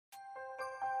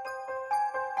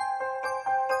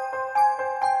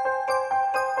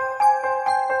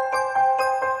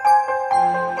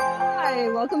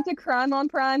welcome to Crime on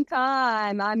Prime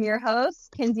Time. I'm your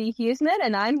host, Kinsey Huseman,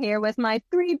 and I'm here with my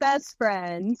three best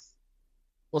friends.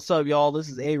 What's up, y'all? This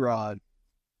is A-Rod.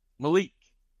 Malik.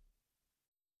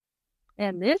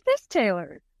 And this is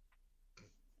Taylor.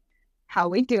 How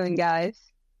we doing, guys?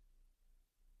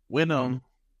 Win'em.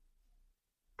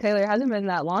 Taylor, it hasn't been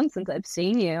that long since I've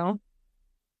seen you.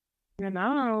 You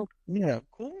know. Yeah,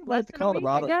 cool. Less than a week,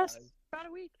 I guess. About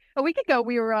a week. A week ago,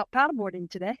 we were out paddleboarding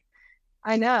today.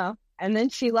 I know. And then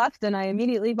she left, and I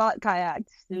immediately bought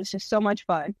kayaks. It was just so much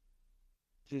fun.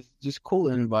 Just cool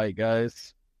invite,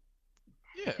 guys.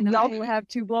 Yeah. And now we have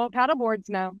two blow-up paddleboards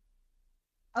now.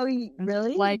 Oh,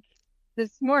 really? Like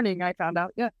this morning, I found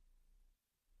out. Yeah.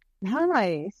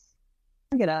 Nice.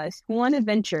 Look at us. One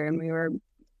adventure, and we were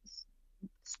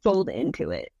sold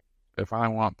into it. If I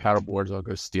want paddleboards, I'll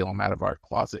go steal them out of our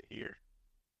closet here.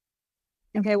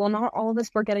 Okay, well, not all of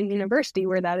us work at a university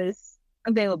where that is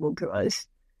available to us.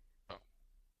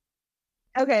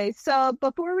 Okay, so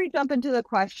before we jump into the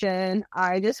question,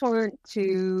 I just want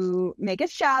to make a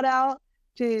shout out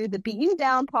to the Beaten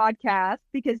Down podcast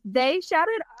because they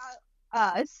shouted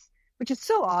us, which is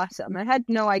so awesome. I had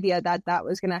no idea that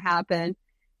was going to happen,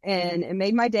 and it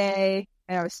made my day,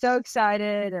 and I was so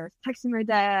excited. I was texting my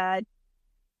dad.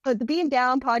 But the Beaten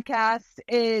Down podcast,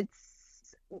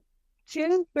 it's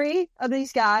 2-3 of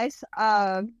these guys,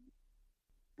 a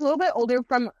little bit older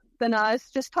than us,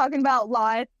 just talking about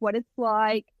life, what it's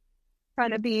like,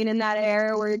 kind of being in that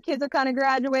era where your kids are kind of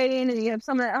graduating and you have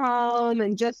someone at home,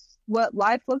 and just what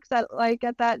life looks like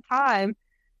at that time.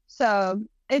 So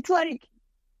it's like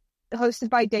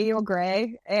hosted by Daniel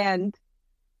Gray, and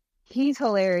he's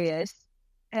hilarious.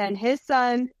 And his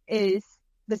son is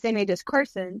the same age as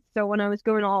Carson. So when I was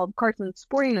going to all of Carson's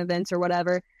sporting events or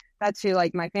whatever, that's who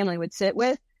like my family would sit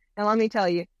with. And let me tell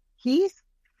you, he's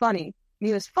funny.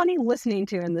 He was funny listening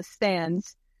to in the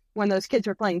stands when those kids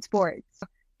were playing sports. So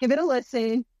give it a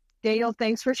listen. Daniel,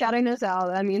 thanks for shouting us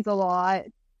out. That means a lot.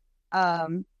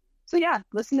 So yeah,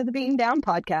 listen to the Beaten Down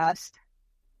podcast.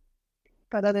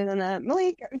 But other than that,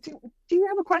 Malik, do you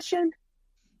have a question?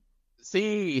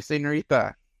 Sí,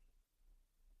 señorita.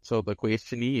 So the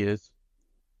question is,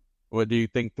 what do you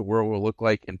think the world will look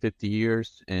like in 50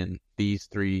 years in these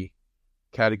three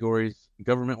categories,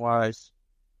 government-wise,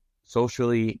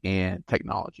 socially, and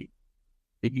technology?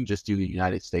 You can just do the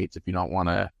United States if you don't want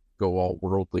to go all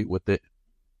worldly with it.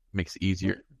 Makes it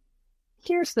easier.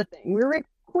 Here's the thing. We're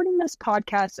recording this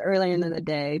podcast early in the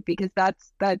day because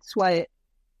that's what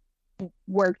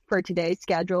worked for today's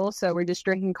schedule. So we're just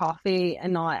drinking coffee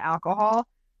and not alcohol.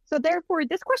 So therefore,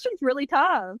 this question's really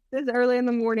tough. This early in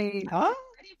the morning. Huh?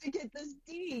 Ready to get this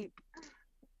deep.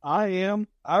 I am.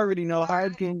 I already know how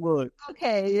it can look.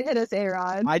 Okay, hit us,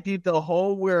 A-Rod. I think the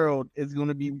whole world is going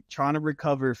to be trying to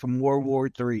recover from World War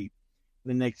III in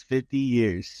the next 50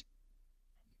 years.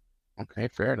 Okay,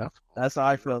 fair enough. That's how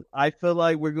I feel. I feel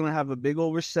like we're going to have a big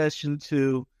old recession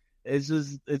too.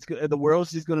 The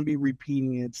world's just going to be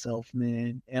repeating itself,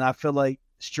 man. And I feel like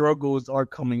struggles are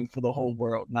coming for the whole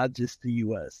world, not just the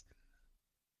U.S.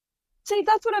 See,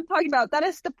 that's what I'm talking about. That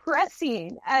is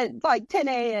depressing at like 10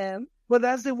 a.m. But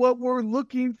that's what we're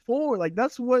looking for. Like,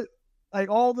 that's what, like,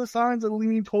 all the signs are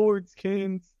leaning towards,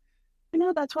 Kins. You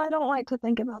know, that's why I don't like to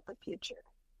think about the future.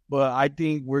 But I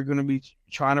think we're going to be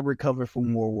trying to recover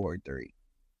from World War III.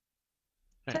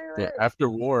 Yeah, after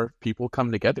war, people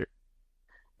come together.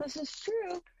 This is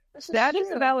true. That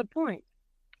is a valid point.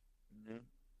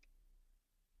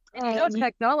 And You know,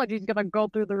 technology is going to go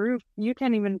through the roof. You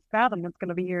can't even fathom what's going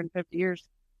to be here in 50 years.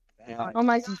 oh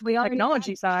my, we already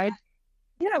Technology side.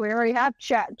 Yeah, we already have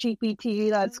Chat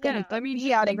GPT. That's gonna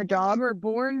be out of a job. We were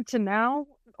born to now,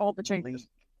 all the changes.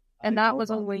 And that was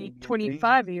only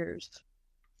 25 years.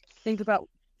 Think about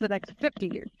the next 50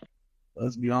 years.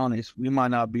 Let's be honest. We might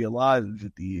not be alive in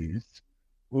 50 years.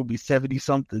 We'll be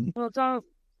 70-something. Well, so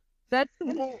that's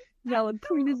a valid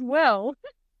point as well.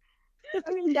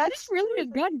 I mean, that's Really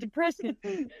has gotten depressing.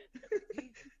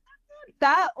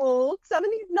 that old.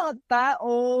 70's not that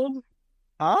old.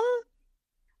 Huh?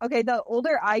 Okay, the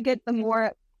older I get, the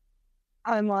more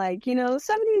I'm like,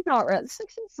 70's not right.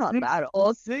 60's not that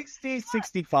old. 60,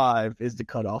 65 is the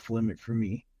cutoff limit for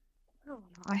me.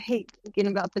 I hate thinking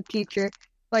about the future.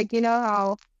 Like, you know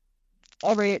how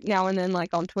every now and then,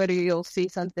 like on Twitter, you'll see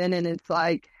something and it's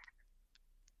like,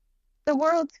 the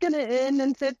world's gonna end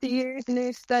in 50 years, a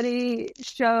new study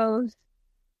shows.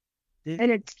 And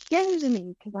it scares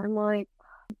me because I'm like,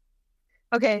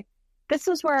 okay, this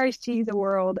is where I see the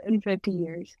world in 50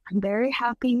 years. I'm very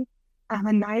happy. I have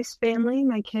a nice family.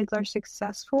 My kids are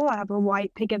successful. I have a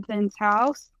white picket fence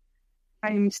house.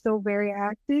 I'm still very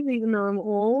active, even though I'm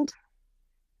old.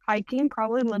 hiking,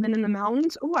 probably living in the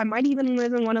mountains. Oh, I might even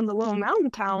live in one of the little mountain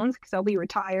towns because I'll be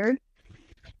retired.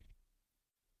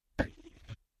 I'm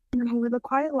gonna live a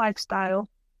quiet lifestyle,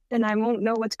 and I won't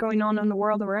know what's going on in the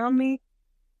world around me.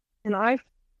 And I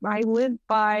live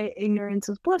by ignorance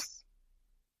is bliss.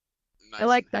 I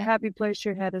like the happy place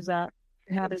your head is at.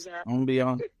 I'm gonna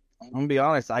be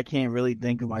honest. I can't really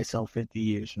think of myself 50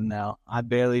 years from now. I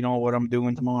barely know what I'm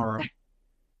doing tomorrow.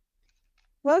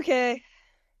 Okay.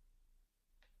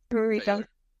 Here we go.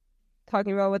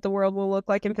 Talking about what the world will look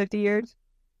like in 50 years.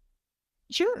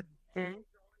 Sure.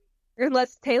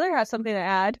 Unless Taylor has something to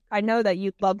add. I know that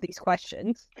you love these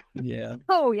questions. Yeah.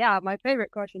 Oh, yeah, my favorite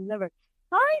question ever.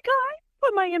 All right, guys,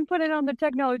 put my input in on the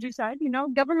technology side.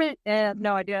 Government,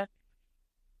 no idea.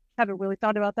 Haven't really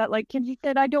thought about that. Like Kenji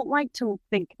said, I don't like to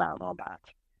think about all that.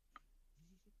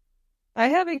 I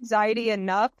have anxiety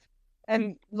enough,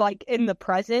 and like in the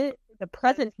present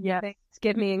things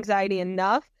give me anxiety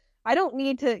enough. I don't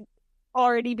need to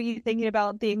already be thinking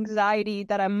about the anxiety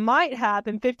that I might have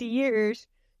in 50 years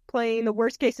playing the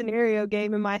worst case scenario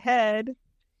game in my head.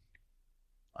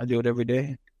 I do it every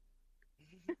day.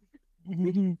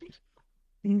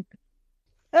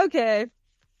 Okay.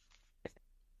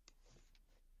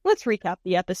 Let's recap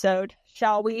the episode,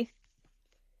 shall we?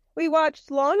 We watched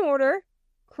Law & Order,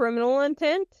 Criminal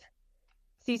Intent,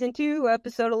 Season 2,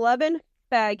 Episode 11,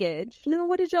 Baggage. Now,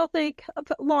 what did y'all think of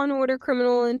Law & Order,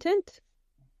 Criminal Intent?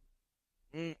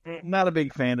 Not a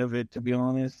big fan of it, to be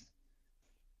honest.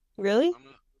 Really?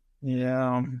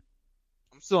 Yeah. I'm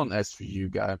still an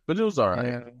SVU guy, but it was alright.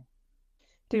 Yeah.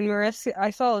 Dude, Mariska, I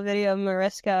saw a video of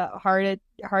Mariska Hargitay.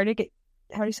 How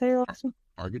do you say her last name?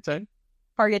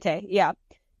 Hargitay, yeah.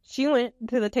 She went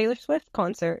to the Taylor Swift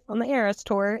concert on the Eras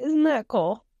tour. Isn't that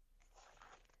cool?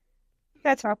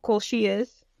 That's how cool she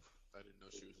is. I didn't know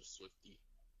she was a Swiftie.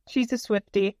 She's a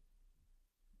Swiftie.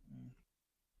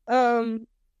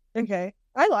 Okay.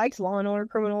 I liked Law & Order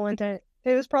Criminal Intent.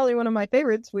 It was probably one of my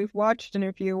favorites we've watched in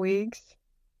a few weeks.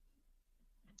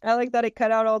 I like that it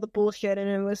cut out all the bullshit and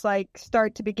it was like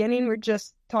start to beginning, we're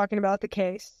just talking about the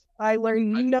case. I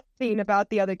learned nothing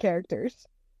about the other characters.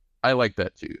 I like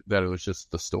that too, that it was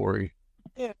just the story.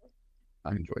 Yeah.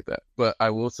 I enjoyed that. But I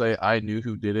will say I knew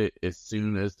who did it as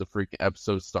soon as the freaking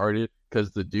episode started,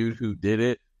 because the dude who did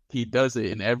it, he does it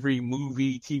in every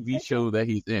movie, TV show that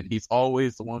he's in. He's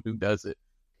always the one who does it.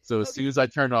 So as soon as I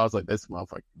turned on, I was like, this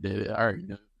motherfucker did it. I already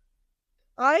know.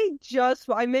 I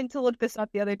meant to look this up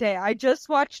the other day. I just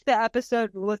watched the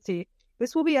episode, let's see,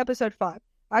 this will be episode 5.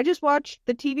 I just watched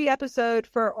the TV episode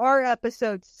for our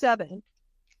episode 7.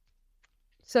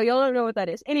 So y'all don't know what that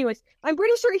is. Anyways, I'm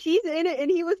pretty sure he's in it and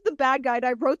he was the bad guy. And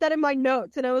I wrote that in my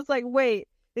notes and I was like, wait,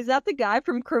 is that the guy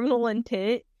from Criminal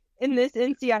Intent in this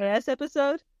NCIS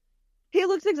episode? He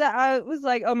looks exact. I was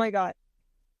like, oh my god.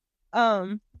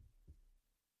 But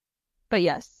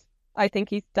yes, I think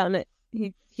he's done it.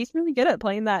 He's really good at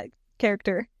playing that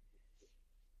character.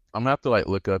 I'm gonna have to like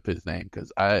look up his name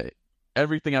because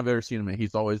everything I've ever seen him in,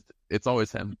 it's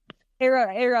always him.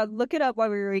 Era, look it up while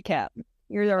we recap.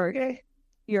 You're our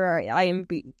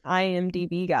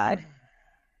IMDb guy.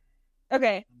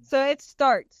 Okay, so it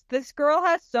starts. This girl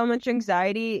has so much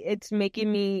anxiety, it's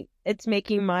making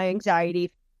my anxiety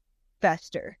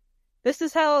fester. This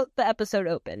is how the episode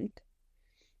opened.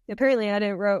 Apparently, I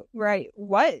didn't write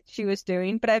what she was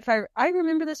doing, but I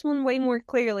remember this one way more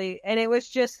clearly, and it was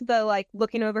just the, like,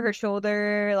 looking over her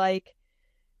shoulder, like,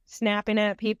 snapping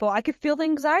at people. I could feel the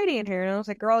anxiety in her, and I was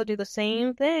like, girl, I'll do the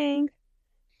same thing.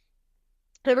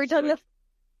 Every time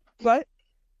What?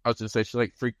 I was gonna say she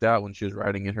like freaked out when she was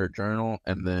writing in her journal,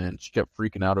 and then she kept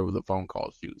freaking out over the phone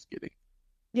calls she was getting.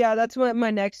 Yeah, that's what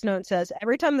my next note says.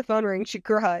 Every time the phone rings, she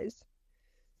cries.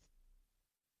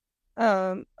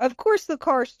 Of course the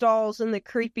car stalls in the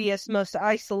creepiest, most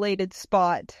isolated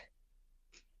spot.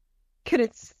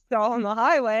 Couldn't stall on the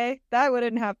highway. That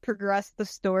wouldn't have progressed the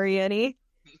story any.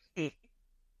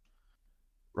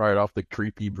 Right off the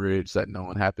creepy bridge that no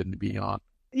one happened to be on.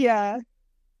 Yeah.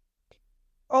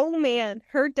 Oh man,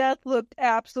 her death looked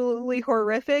absolutely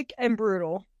horrific and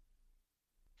brutal.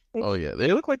 Oh yeah,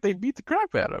 they look like they beat the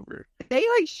crap out of her. They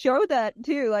like showed that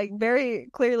too, like very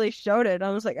clearly showed it. I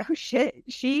was like, oh shit,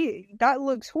 that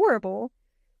looks horrible.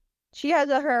 She has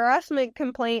a harassment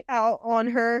complaint out on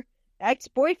her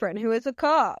ex-boyfriend who is a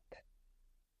cop.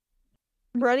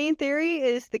 Running theory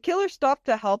is the killer stopped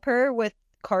to help her with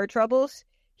car troubles.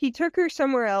 He took her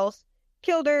somewhere else,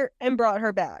 killed her, and brought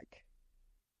her back.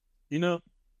 You know,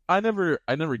 I never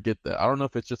get that. I don't know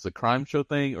if it's just a crime show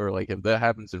thing or like if that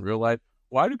happens in real life.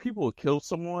 Why do people kill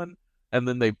someone and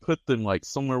then they put them like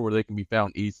somewhere where they can be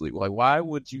found easily? Like, why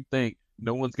would you think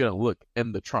no one's gonna look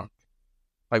in the trunk?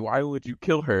 Like, why would you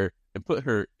kill her and put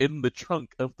her in the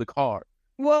trunk of the car?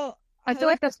 Well, I feel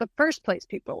like that's the first place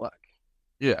people look.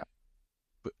 Yeah.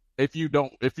 But if you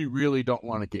really don't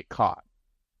want to get caught.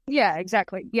 Yeah,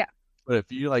 exactly. Yeah. But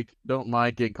if you like don't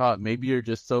mind getting caught, maybe you're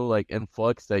just so like in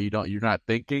flux that you're not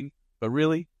thinking. But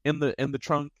really, in the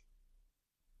trunk.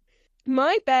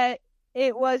 my bet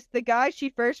it was the guy she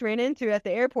first ran into at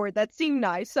the airport that seemed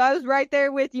nice. So I was right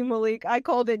there with you, Malik. I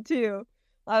called it too.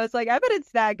 I was like, I bet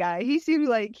it's that guy. He seems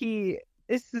like he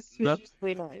is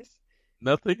suspiciously nice.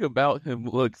 Nothing about him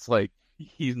looks like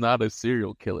he's not a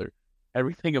serial killer.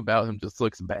 Everything about him just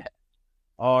looks bad.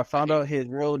 Oh, I found out his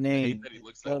real I name. hate that he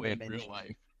looks that way in real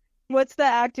life. What's the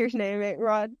actor's name,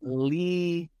 Rod?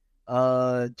 Lee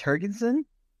Turgensen.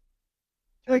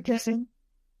 Turgensen.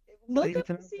 Look up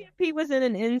to see if he was in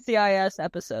an NCIS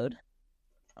episode.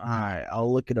 All right,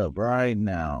 I'll look it up right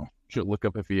now. Should look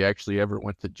up if he actually ever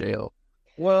went to jail.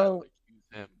 Well,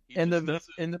 He in just the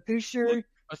doesn't picture look-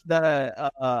 that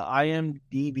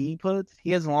IMDb puts,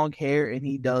 he has long hair and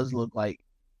he does look like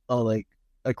a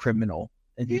criminal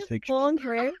in He his has picture. long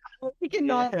hair. He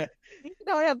cannot. Yeah. He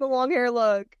cannot have the long hair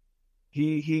look.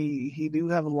 He do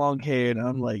have a long hair, and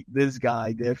I'm like, this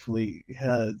guy definitely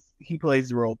has. He plays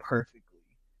the role perfectly.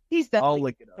 He's I'll definitely.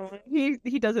 look it up.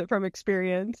 He does it from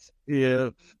experience. Yeah,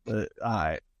 but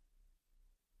all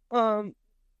right.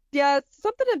 Yeah,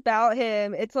 something about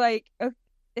him. It's like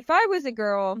if I was a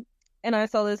girl and I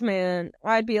saw this man,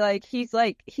 I'd be like, he's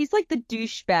like the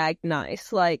douchebag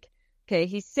nice. Like, okay,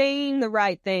 he's saying the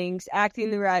right things,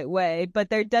 acting the right way, but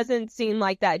there doesn't seem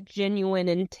like that genuine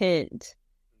intent.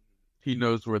 He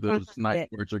knows where those it. night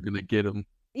words are gonna get him.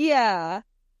 Yeah.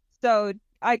 So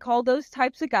I call those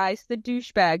types of guys the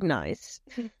douchebag nice.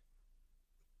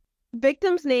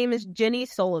 Victim's name is Jenny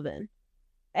Sullivan.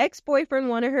 Ex-boyfriend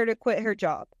wanted her to quit her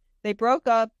job. They broke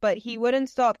up, but he wouldn't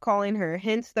stop calling her,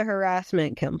 hence the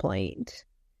harassment complaint.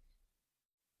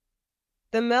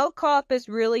 The male cop is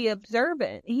really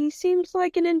observant. He seems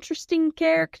like an interesting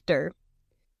character.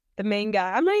 The main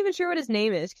guy, I'm not even sure what his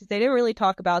name is because they didn't really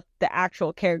talk about the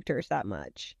actual characters that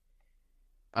much.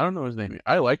 I don't know his name.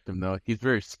 I liked him though. He's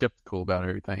very skeptical about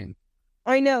everything.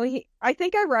 I know, I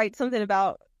think I write something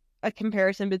about a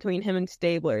comparison between him and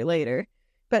Stabler later.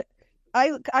 But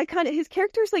I kind of, his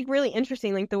character's like really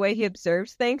interesting, like the way he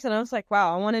observes things, and I was like,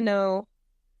 wow, I want to know,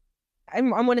 I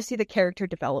want to see the character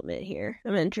development here.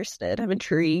 I'm interested. I'm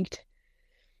intrigued.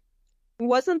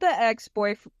 Wasn't the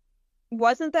ex-boyfriend.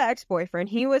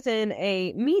 He was in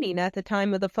a meeting at the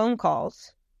time of the phone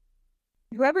calls.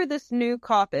 Whoever this new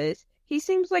cop is, he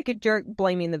seems like a jerk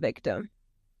blaming the victim.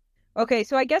 Okay,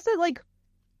 so I guess at like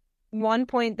one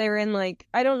point they were in like,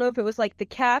 I don't know if it was like the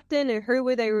captain or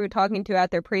who they were talking to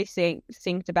at their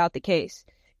precinct about the case.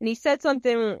 And he said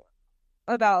something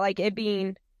about like it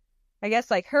being, I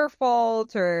guess, like her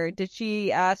fault, or did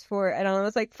she ask for it? I don't know.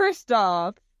 It's like, first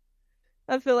off,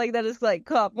 I feel like that is like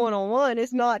cop 101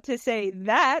 is not to say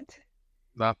that.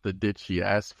 Not the did she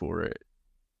ask for it.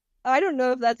 I don't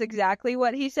know if that's exactly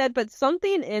what he said, but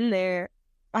something in there,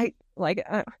 my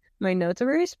notes are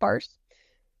very sparse,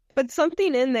 but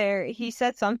something in there, he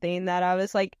said something that I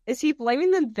was like, is he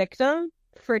blaming the victim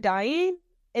for dying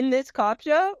in this cop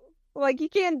show? Like, you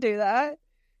can't do that.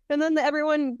 And then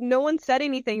no one said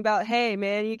anything about, hey,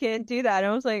 man, you can't do that.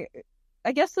 And I was like,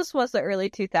 I guess this was the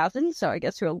early 2000s, so I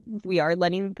guess we are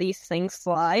letting these things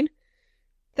slide.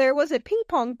 There was a ping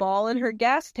pong ball in her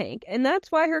gas tank, and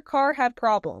that's why her car had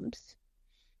problems.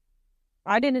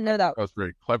 I didn't know that. That was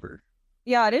very clever.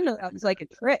 Yeah, I didn't know that was like a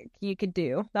trick you could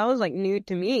do. That was like new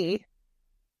to me.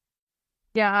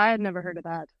 Yeah, I had never heard of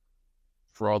that.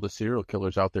 For all the serial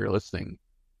killers out there listening,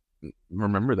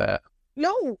 remember that.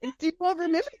 No, do you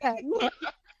remember that?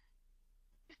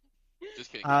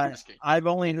 Just kidding. I've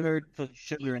only heard put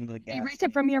sugar in the gas. Erase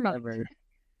it from your mouth.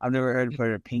 I've never heard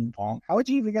put a ping pong. How would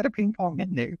you even get a ping pong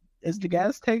in there? Is the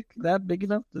gas tank that big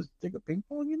enough to stick a ping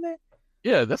pong in there?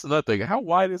 Yeah, that's another thing. How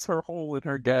wide is her hole in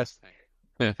her gas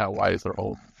tank? How wide is her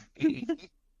hole?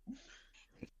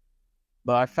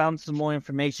 But I found some more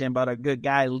information about a good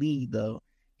guy, Lee, though.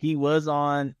 He was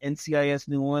on NCIS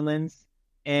New Orleans,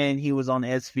 and he was on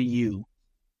SVU.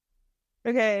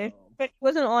 Okay, but he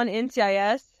wasn't on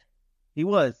NCIS. He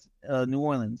was, New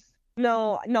Orleans.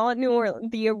 No, not New Orleans.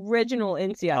 The original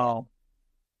NCIS. Oh.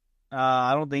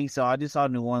 I don't think so. I just saw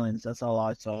New Orleans. That's all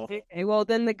I saw. Okay, well,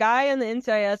 then the guy in the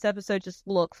NCIS episode just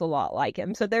looks a lot like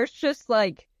him. So there's just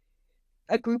like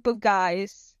a group of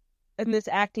guys in this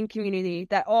acting community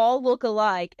that all look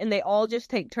alike, and they all just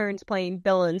take turns playing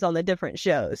villains on the different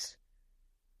shows.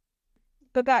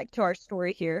 But back to our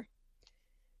story here.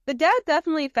 The dad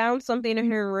definitely found something in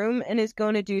her room and is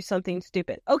going to do something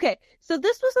stupid. Okay, so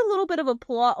this was a little bit of a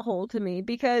plot hole to me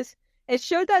because it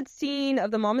showed that scene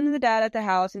of the mom and the dad at the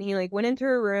house, and he like went into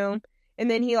her room and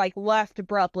then he like left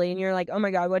abruptly, and you're like, oh my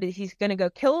god, what is he's gonna go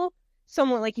kill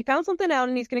someone? Like he found something out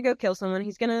and he's gonna go kill someone.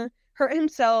 He's gonna hurt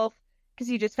himself because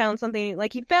he just found something.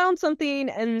 Like he found something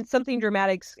and something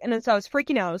dramatic, and then so I was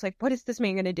freaking out. I was like, what is this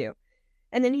man gonna do?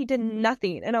 And then he did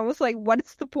nothing, and I was like, what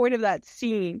is the point of that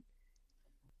scene?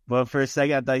 But for a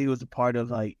second, I thought he was a part of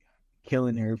like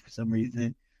killing her for some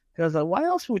reason. I was like, why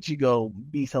else would you go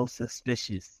be so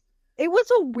suspicious? It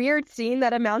was a weird scene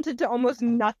that amounted to almost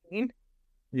nothing.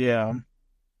 Yeah.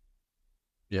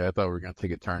 Yeah, I thought we were gonna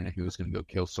take a turn and he was gonna go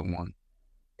kill someone.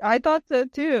 I thought so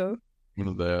too. One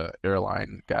of the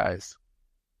airline guys.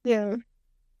 Yeah.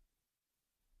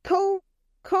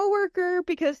 Coworker,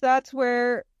 because that's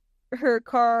where her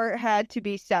car had to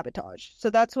be sabotaged. So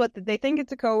that's what they think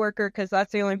it's a coworker because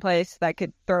that's the only place that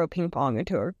could throw a ping pong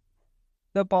into her,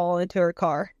 the ball into her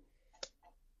car.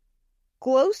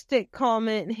 Glow stick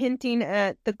comment hinting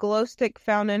at the glow stick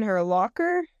found in her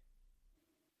locker.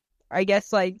 I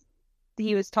guess like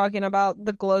he was talking about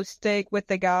the glow stick with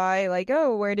the guy, like,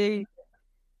 oh, where did he...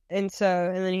 And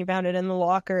then he found it in the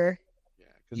locker.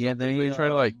 Yeah, they try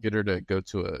to like get her to go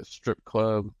to a strip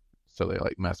club, so they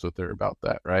like mess with her about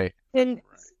that, right? And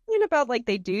something about like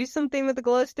they do something with the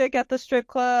glow stick at the strip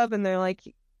club, and they're like,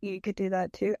 you could do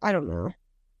that too. I don't know.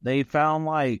 They found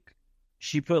like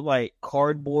she put like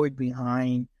cardboard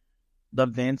behind the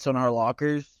vents on her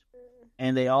lockers,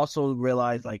 and they also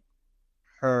realized like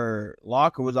her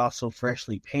locker was also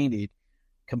freshly painted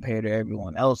compared to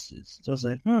everyone else's. So it's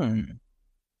like,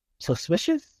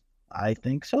 suspicious? I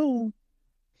think so.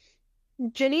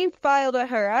 Jenny filed a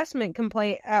harassment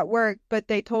complaint at work, but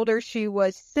they told her she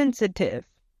was sensitive.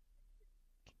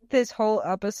 This whole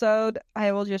episode,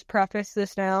 I will just preface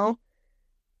this now,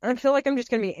 I feel like I'm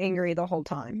just going to be angry the whole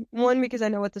time. One, because I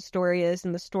know what the story is,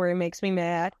 and the story makes me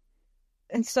mad.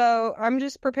 And so I'm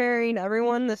just preparing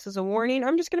everyone. This is a warning.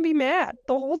 I'm just going to be mad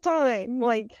the whole time.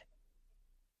 Like,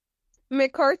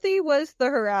 McCarthy was the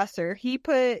harasser. He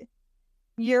put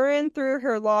urine through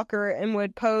her locker and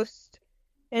would post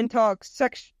and talk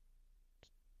sexual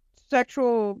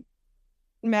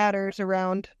matters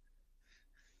around.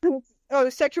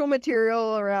 Sexual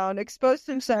material around. Exposed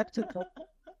himself to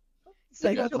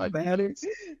sexual matters.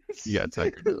 Yeah,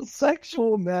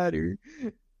 sexual matter.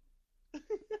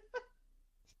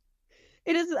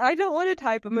 It is. I don't want to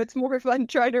type them. It's more fun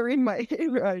trying to read my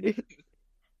handwriting.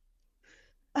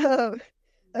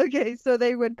 Okay, so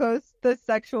they would post the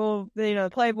sexual,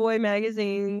 Playboy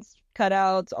magazines,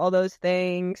 cutouts, all those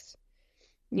things.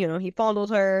 He fondled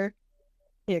her.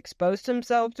 He exposed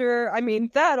himself to her. I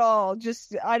mean, that all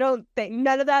just, I don't think,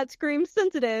 none of that screams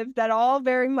sensitive. That all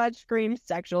very much screams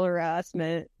sexual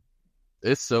harassment.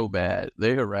 It's so bad.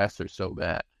 They harass her so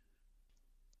bad.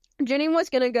 Jenny was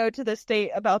going to go to the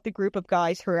state about the group of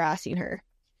guys harassing her.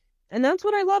 And that's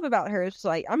what I love about her. It's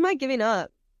like, I'm not giving up.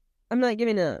 I'm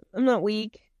not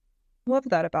weak. Love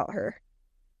that about her.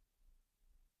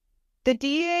 The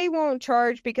DA won't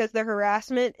charge because the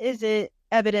harassment isn't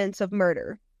evidence of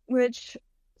murder, which is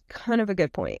kind of a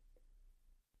good point.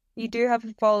 You do have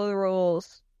to follow the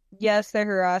rules. Yes, they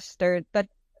harassed her, but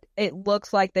it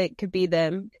looks like they could be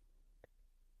them.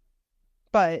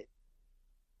 But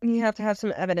you have to have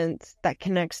some evidence that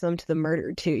connects them to the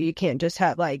murder, too. You can't just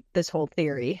have, this whole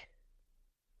theory.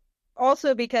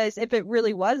 Also, because if it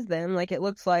really was them, like it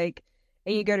looks like,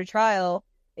 and you go to trial,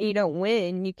 and you don't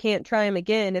win, you can't try them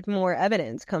again if more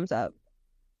evidence comes up.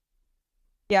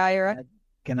 Yeah, Ira?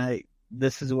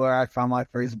 This is where I found my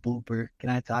first blooper. Can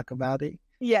I talk about it?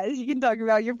 Yes, you can talk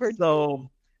about your first.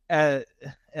 So, at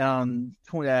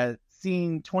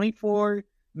scene 24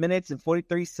 minutes and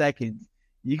 43 seconds,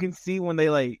 you can see when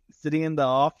they sitting in the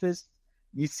office,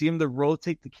 you see him to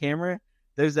rotate the camera.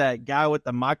 There's that guy with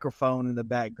the microphone in the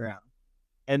background,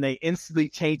 and they instantly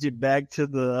change it back to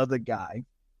the other guy.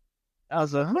 I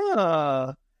was like,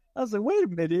 wait a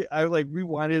minute. I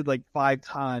rewinded 5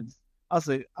 times. I was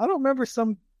like, I don't remember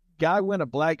some guy wearing a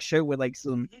black shirt with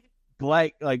some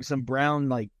black, some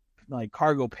brown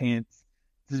cargo pants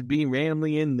just being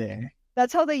randomly in there.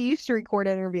 That's how they used to record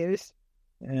interviews.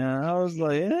 Yeah, I was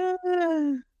like,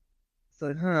 it's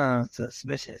like,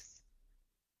 suspicious.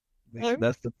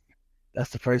 That's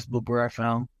the first blooper I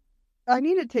found. I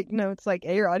need to take notes like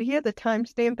A-Rod. He had the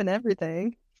timestamp and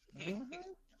everything.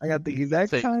 I got the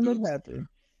exact time it happened.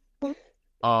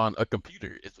 On a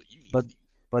computer is what you need.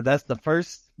 But that's the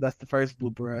first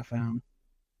blooper I found.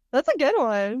 That's a good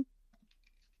one.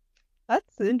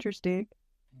 That's interesting.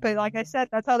 But like I said,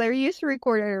 that's how they used to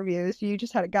record interviews. You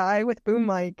just had a guy with boom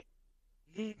mic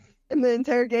in the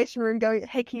interrogation room going,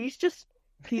 "Hey, can you just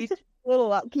a little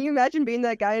loud? Can you imagine being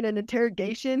that guy in an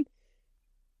interrogation?"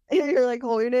 And you're like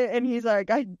holding it, and he's like,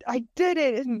 I did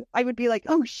it," and I would be like,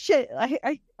 "Oh shit,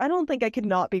 I don't think I could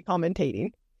not be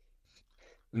commentating."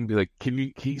 And be like, can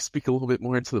you speak a little bit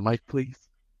more into the mic, please?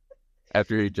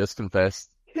 After he just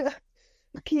confessed.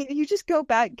 Can you just go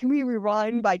back? Can we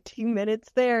rewind by 2 minutes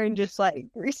there and just like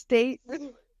restate?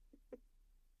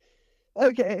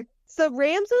 Okay, so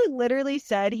Ramsey literally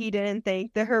said he didn't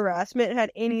think the harassment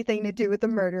had anything to do with the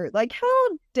murder. Like, how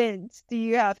dense do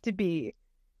you have to be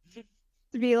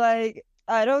like,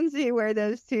 I don't see where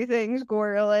those two things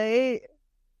correlate?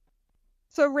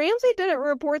 So Ramsey didn't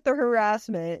report the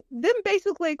harassment, then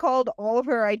basically called all of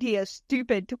her ideas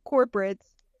stupid to corporates,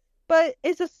 but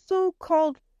is a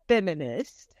so-called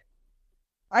feminist.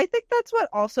 I think that's what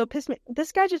also pissed me.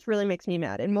 This guy just really makes me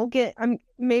mad, and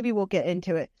maybe we'll get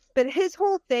into it. But his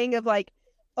whole thing of like,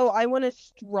 oh, I want a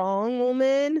strong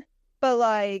woman, but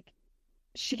like,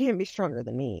 she can't be stronger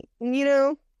than me. You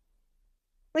know,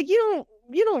 like you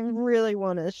don't really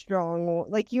want a strong,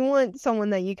 like you want someone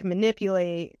that you can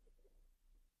manipulate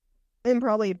and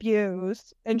probably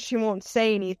abuse, and she won't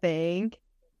say anything,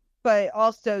 but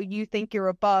also you think you're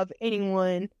above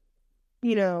anyone,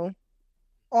 you know,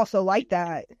 also like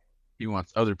that. He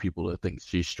wants other people to think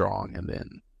she's strong, and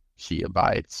then she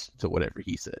abides to whatever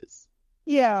he says.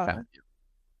 Yeah.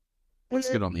 Looks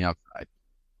good on the outside.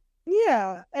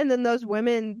 Yeah, and then those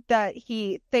women that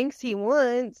he thinks he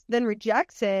wants then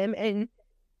rejects him, and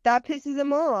that pisses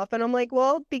him off. And I'm like,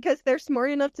 well, because they're smart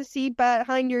enough to see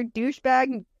behind your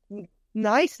douchebag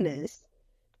niceness.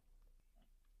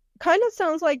 Kind of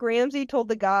sounds like Ramsey told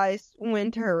the guys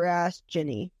when to harass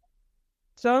Jenny.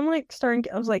 So I'm like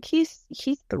I was like, he's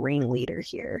the ringleader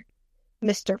here,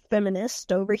 Mr.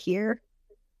 Feminist over here.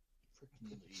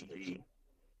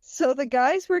 So the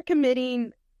guys were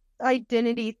committing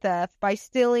identity theft by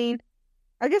stealing,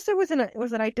 I guess it was an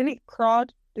identity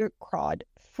fraud,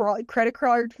 credit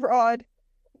card fraud.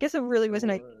 I guess it really was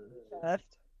an identity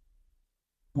theft.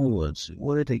 Let's see.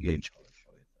 What did they get charged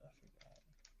with?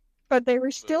 But they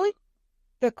were stealing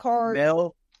the card.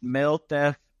 Mail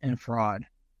theft and fraud.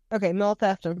 Okay, mail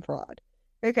theft and fraud.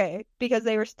 Okay, because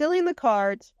they were stealing the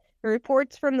cards, the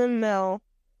reports from the mail,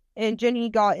 and Jenny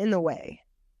got in the way.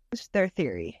 That's their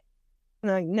theory.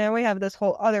 Now we have this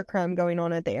whole other crime going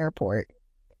on at the airport.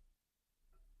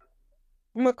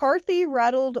 McCarthy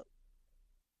ratted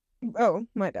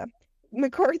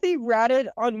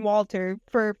on Walter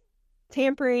for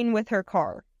tampering with her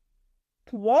car.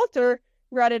 Walter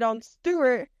ratted on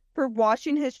Stewart for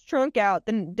washing his trunk out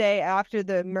the day after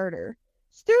the murder.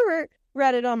 Stewart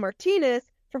ratted on Martinez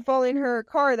for following her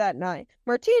car that night.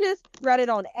 Martinez ratted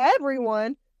on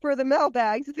everyone for the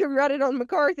mailbags, then ratted on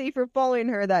McCarthy for following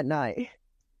her that night.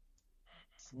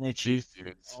 Snitches.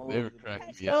 They were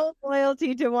cracking me up.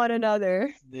 Loyalty to one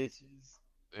another. Snitches.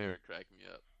 They were cracking me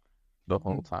up the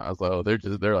whole time. I was like, oh,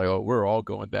 they're like, oh, we're all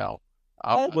going down.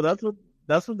 Well,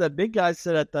 that's what that big guy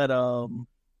said at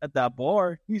that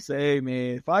bar. He said, "Hey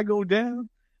man, if I go down,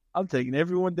 I'm taking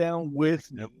everyone down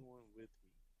with me."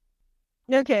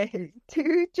 Okay,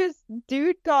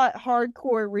 dude got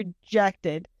hardcore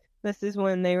rejected. This is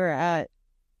when they were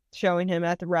showing him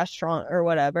at the restaurant or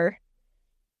whatever.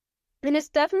 And it's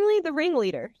definitely the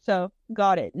ringleader. So,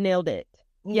 got it. Nailed it.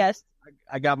 Yes.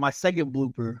 I got my second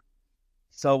blooper.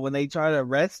 So, when they try to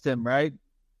arrest him, right?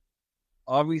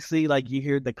 Obviously, like, you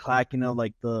hear the clacking of,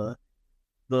 like, the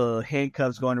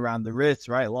handcuffs going around the wrists,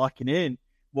 right? Locking in.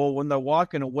 Well, when they're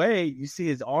walking away, you see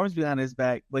his arms behind his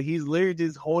back, but he's literally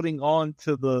just holding on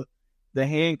to the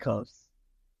handcuffs.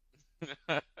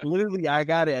 Literally, I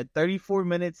got it at 34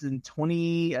 minutes and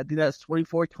 20, I think that's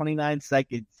 29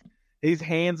 seconds. His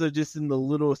hands are just in the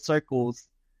little circles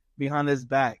behind his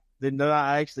back. They're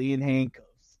not actually in handcuffs.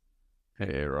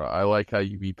 Hey, I like how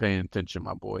you be paying attention,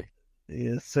 my boy.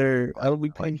 Yes, sir. I don't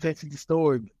be paying attention to the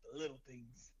story, but the little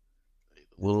things.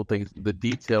 Little things, the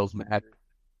details matter.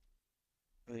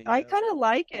 I kind of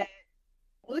like it.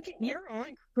 Look at your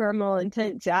own criminal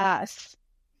intent ass.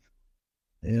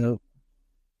 Yep.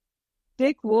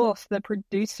 Dick Wolf, the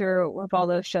producer of all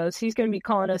those shows, he's going to be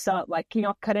calling us up like, can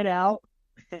y'all cut it out?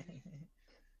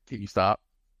 Can you stop?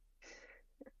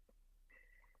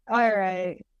 All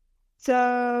right.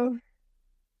 So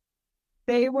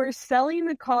they were selling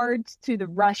the cards to the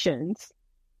Russians.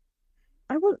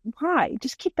 Why?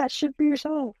 Just keep that shit for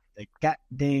yourself. The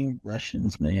goddamn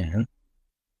Russians, man.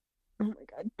 Oh my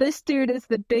god. This dude is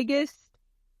the biggest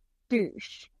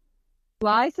douche.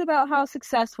 Lies about how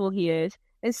successful he is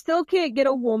and still can't get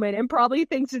a woman and probably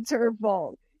thinks it's her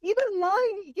fault. even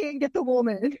lying, he can't get the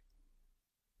woman.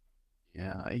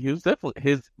 Yeah, he was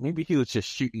definitely maybe he was just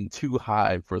shooting too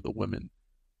high for the women.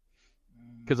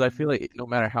 Because I feel like no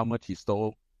matter how much he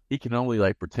stole, he can only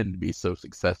like pretend to be so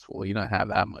successful. You don't have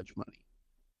that much money.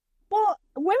 Well,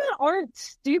 women aren't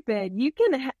stupid. You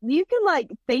can like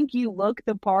think you look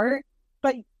the part,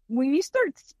 but when you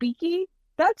start speaking,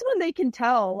 that's when they can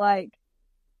tell. Like,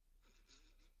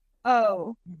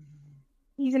 oh,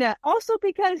 he's an. Also,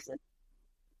 because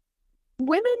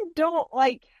women don't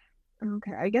like.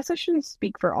 Okay, I guess I shouldn't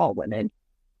speak for all women,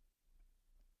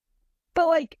 but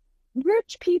like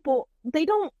rich people, they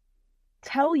don't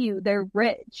tell you they're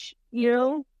rich, you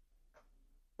know?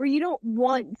 Or you don't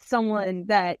want someone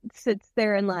that sits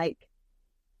there and like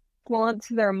flaunts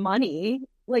their money.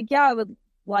 Like, yeah, I would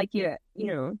like you to, you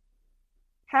know,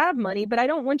 have money, but I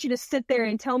don't want you to sit there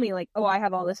and tell me like, oh, I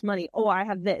have all this money. Oh, I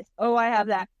have this. Oh, I have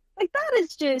that. Like,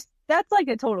 that's like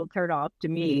a total turn off to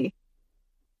me.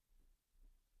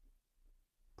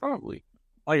 Probably.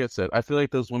 Like I said, I feel like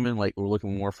those women like were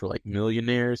looking more for like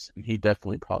millionaires, and he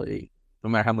definitely probably, no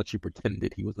matter how much he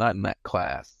pretended, he was not in that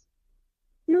class.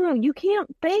 No, you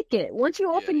can't fake it. Once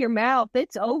you open your mouth,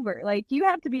 it's over. Like, you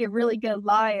have to be a really good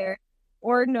liar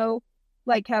or know,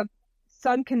 like, have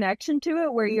some connection to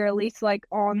it where you're at least, like,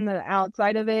 on the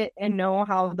outside of it and know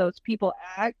how those people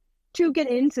act to get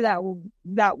into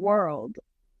that world.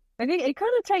 I think it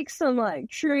kind of takes some, like,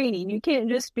 training. You can't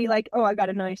just be like, oh, I got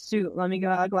a nice suit. Let me go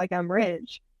act like I'm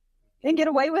rich. And get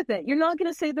away with it. You're not going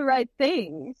to say the right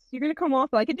things. You're going to come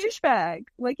off like a douchebag,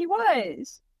 like he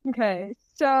was. Okay,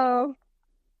 so...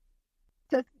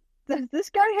 Does this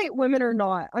guy hate women or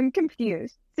not? I'm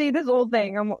confused. See, this whole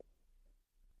thing,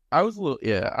 I was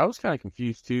kind of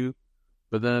confused too,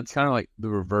 but then it's kind of like the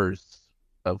reverse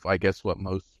of, I guess, what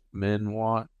most men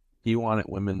want. He wanted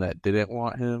women that didn't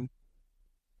want him.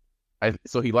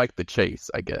 So he liked the chase,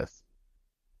 I guess.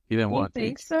 He didn't want to. You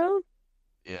think so?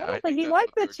 Yeah, I think he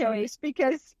liked the chase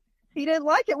because he didn't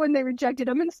like it when they rejected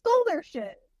him and stole their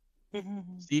shit.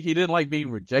 See, he didn't like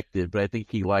being rejected, but I think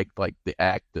he liked like the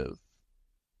act of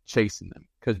chasing them,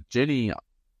 because Jenny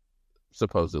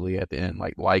supposedly at the end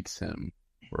like likes him,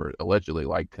 or allegedly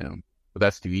liked him, but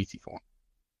that's too easy for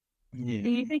him. Yeah.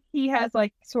 Do you think he has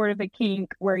like sort of a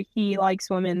kink where he likes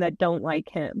women that don't like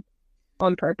him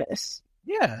on purpose?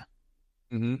 Yeah.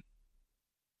 Mm-hmm.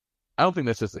 I don't think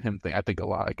that's just a him thing. I think a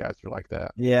lot of guys are like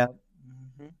that. Yeah.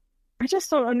 Mm-hmm. I just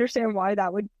don't understand why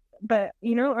that would. But,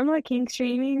 you know, I'm not kink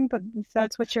shaming, but if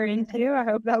that's what you're into, I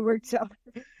hope that works out.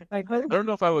 I don't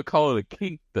know if I would call it a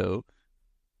kink, though.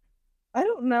 I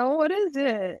don't know. What is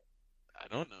it? I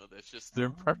don't know. That's just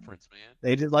their preference, man.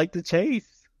 They just like the chase.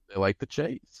 They like the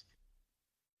chase.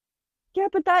 Yeah,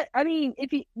 but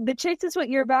if the chase is what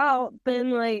you're about,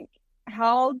 then, like,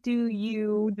 how do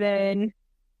you then,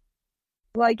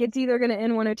 like, it's either going to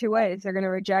end one of two ways. They're going to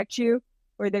reject you,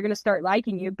 or they're going to start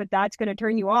liking you, but that's going to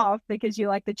turn you off because you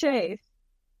like the chase.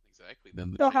 Exactly.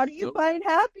 Then so how do you find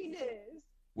happiness?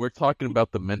 We're talking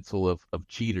about the mental of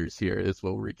cheaters here. Is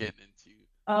what we're getting into.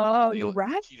 Oh, you're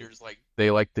right. Cheaters, like, they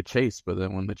like the chase, but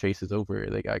then when the chase is over,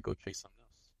 they got to go chase something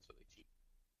else. So they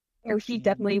cheat. Oh, he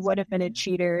definitely would have been a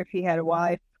cheater if he had a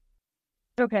wife.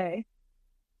 Okay.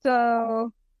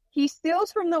 So he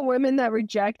steals from the women that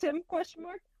reject him, ?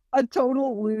 A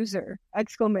total loser! ! I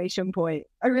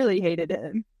really hated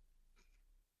him.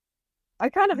 I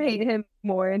kind of hate him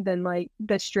more than, like,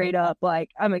 the straight up,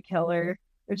 like, I'm a killer,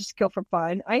 or just kill for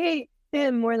fun. I hate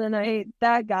him more than I hate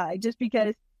that guy, just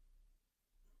because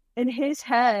in his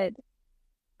head,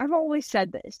 I've always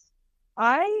said this,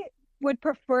 I would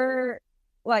prefer,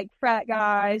 like, frat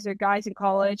guys or guys in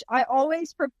college. I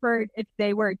always preferred if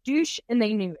they were a douche and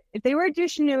they knew it. If they were a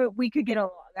douche and knew it, we could get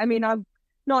along. I mean, I'm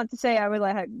not to say I would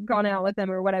have gone out with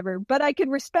them or whatever, but I could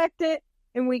respect it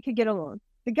and we could get along.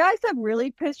 The guys that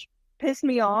really pissed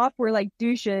me off were like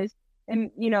douches and,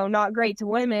 you know, not great to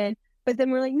women, but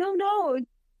then we're like, no,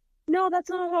 that's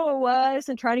not how it was,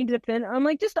 and trying to defend. I'm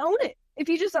like, just own it. If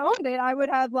you just owned it, I would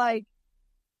have like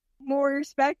more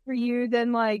respect for you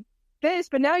than like this.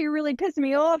 But now you're really pissing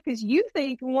me off because you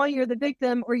think, one, you're the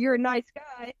victim or you're a nice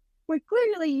guy, when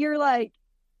clearly you're like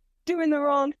doing the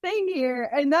wrong thing here.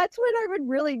 And that's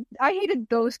when I hated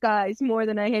those guys more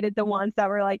than I hated the ones that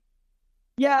were like,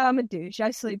 yeah, I'm a douche.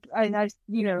 I sleep, I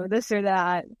you know, this or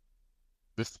that.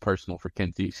 This is personal for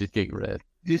Kenzie. She's getting red.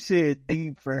 You said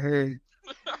deep for her.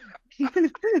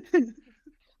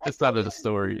 It's not a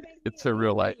story. It's her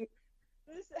real life.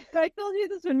 I told you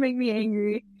this would make me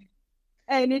angry.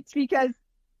 And it's because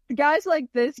the guys like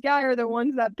this guy are the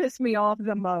ones that piss me off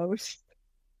the most.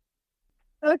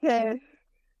 Okay.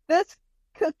 This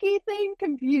cookie thing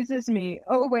confuses me.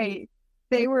 Oh, wait.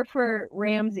 they were for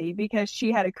Ramsey because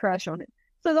she had a crush on it.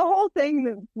 So the whole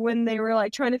thing, when they were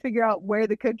like trying to figure out where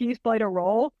the cookies played a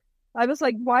role, I was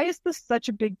like, why is this such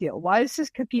a big deal? Why is this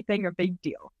cookie thing a big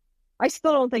deal? I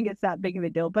still don't think it's that big of a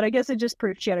deal, but I guess it just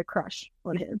proved she had a crush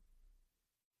on him.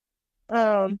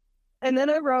 And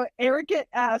then I wrote arrogant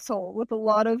asshole with a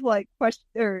lot of like question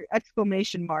or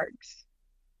exclamation marks.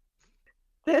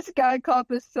 This guy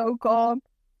cop is so calm,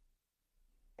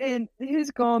 and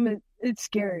his calm it's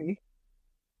scary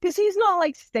because he's not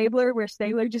like Stabler, where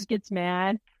Stabler just gets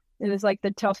mad and is like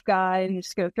the tough guy and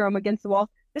just gonna throw him against the wall.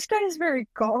 This guy is very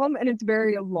calm, and it's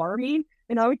very alarming,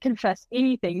 and I would confess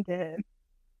anything to him.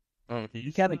 Oh,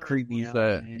 he's kind of creepy.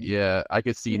 Yeah, I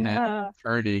could see him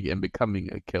turning and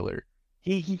becoming a killer.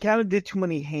 He kind of did too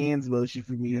many hands motion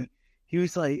for me. He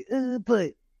was like,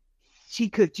 but she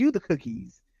cooked you the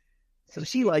cookies, so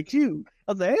she liked you.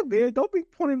 I was like, hey man, don't be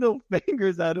pointing those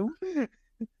fingers at him.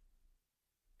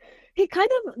 He kind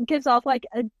of gives off like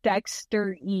a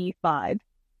Dexter-y vibe.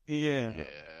 Yeah.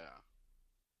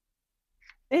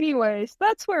 Anyways,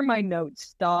 that's where my notes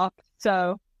stop.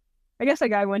 So, I guess that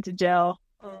guy went to jail.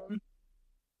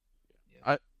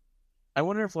 I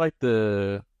wonder if like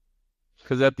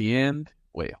because at the end,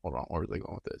 wait, hold on, where are they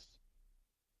going with this?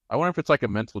 I wonder if it's like a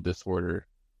mental disorder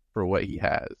for what he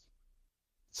has,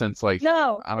 since like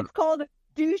no, it's called a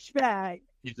douchebag.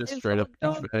 He's just straight up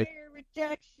douchebag.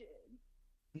 Rejection.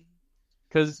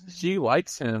 Because she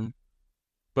likes him,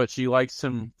 but she likes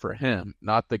him for him,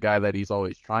 not the guy that he's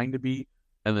always trying to be.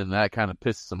 And then that kind of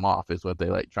pisses him off. Is what they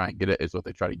like try and get at. Is what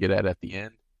they try to get at the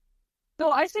end.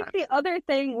 So I think the other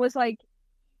thing was like,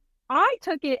 I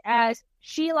took it as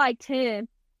she liked him,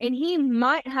 and he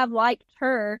might have liked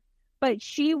her, but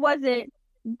she wasn't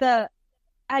the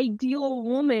ideal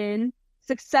woman,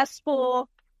 successful,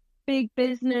 big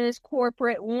business,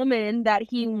 corporate woman that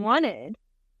he wanted.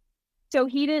 So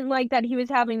he didn't like that he was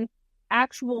having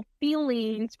actual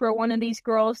feelings for one of these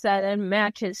girls that didn't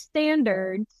match his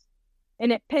standards.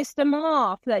 And it pissed him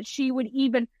off that she would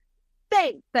even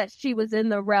think that she was in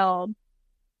the realm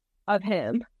of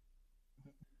him.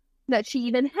 That she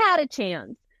even had a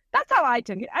chance. That's how I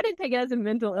took it. I didn't take it as a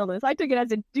mental illness. I took it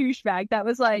as a douchebag that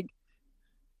was like,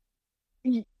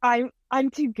 I'm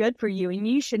too good for you, and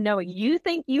you should know it. You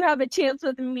think you have a chance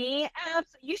with me?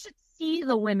 You should see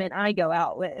the women I go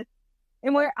out with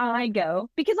and where I go,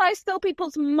 because I steal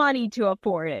people's money to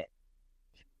afford it.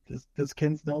 Does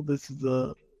Ken know this is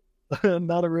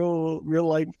not a real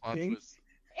life thing?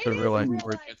 The real life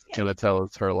story Ken's gonna tell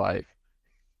us her life.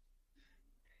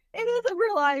 It is a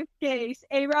real life case,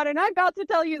 A-Rod, and I'm about to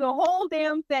tell you the whole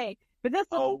damn thing. But this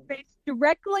is based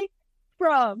directly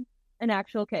from an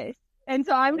actual case. And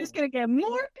so I'm just going to get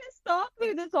more pissed off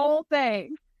through this whole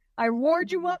thing. I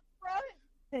warned you up front,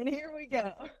 and here we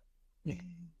go.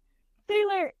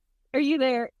 Taylor, are you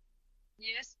there?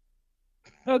 Yes.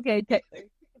 Okay, Taylor.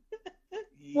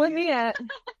 Let me at.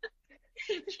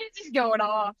 Kids is going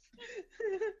off.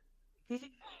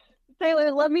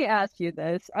 Taylor, let me ask you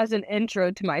this as an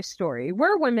intro to my story.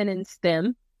 We're women in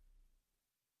STEM.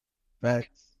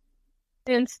 Facts.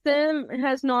 And STEM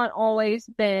has not always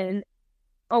been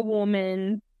a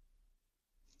woman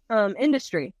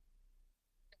industry.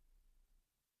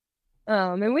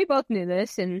 And we both knew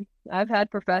this, and I've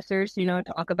had professors,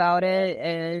 talk about it,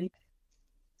 and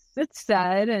it's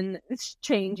sad and it's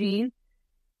changing.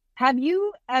 Have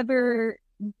you ever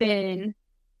been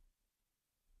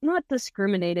not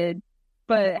discriminated,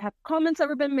 but have comments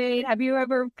ever been made? Have you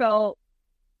ever felt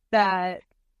that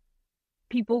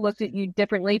people looked at you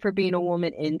differently for being a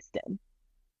woman in STEM?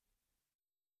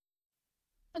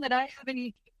 Not that I have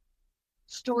any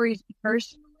stories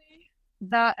personally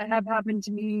that have happened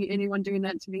to me, anyone doing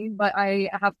that to me, but I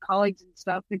have colleagues and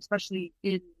stuff, especially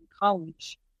in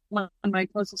college. One of my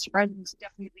closest friends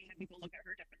definitely had people look at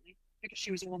her differently because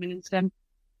she was a woman in STEM.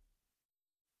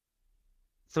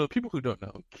 For the people who don't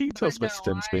know, can you tell us what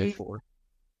STEM stands for?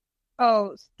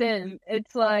 Oh, STEM.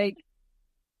 It's like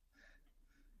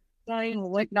science,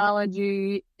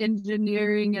 technology,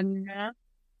 engineering, and math.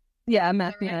 Yeah,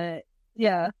 mathematics.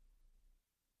 Yeah.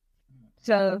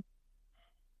 So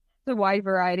it's a wide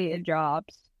variety of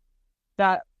jobs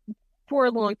that for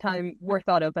a long time were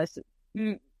thought of as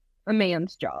a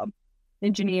man's job.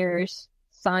 Engineers,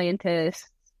 scientists,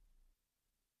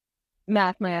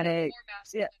 mathematics.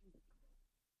 Yeah.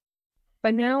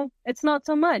 But now it's not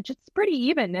so much. It's pretty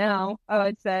even now, I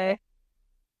would say.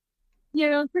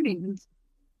 Yeah, pretty even.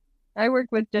 I work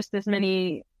with just as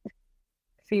many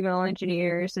female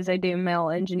engineers as I do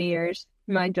male engineers.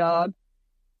 My job.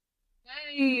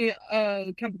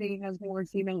 My company has more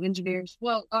female engineers.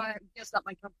 Well, I guess not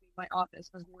my company. My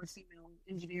office has more female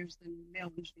engineers than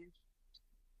male engineers.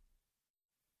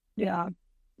 Yeah.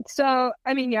 So,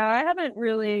 I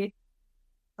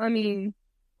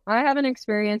haven't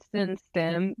experienced in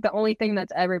STEM. The only thing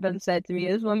that's ever been said to me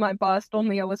is when my boss told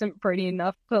me I wasn't pretty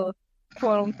enough to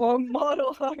quote unquote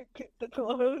model or get the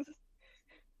clothes.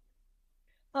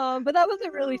 But that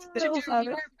wasn't really STEM. You weren't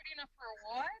pretty enough for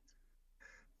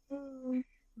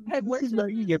what? This is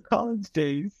like your college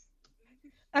days.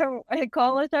 At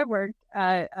college, I worked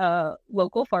at a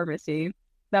local pharmacy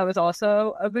that was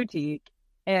also a boutique.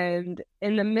 And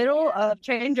in the middle of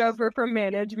changeover from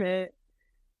management,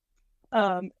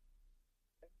 one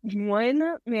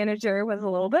manager was a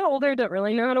little bit older, didn't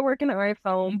really know how to work an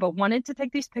iPhone, but wanted to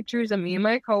take these pictures of me and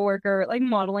my coworker, like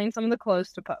modeling some of the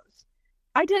clothes to post.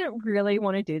 I didn't really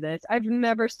want to do this. I've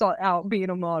never sought out being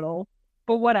a model,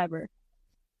 but whatever.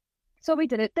 So we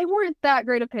did it. They weren't that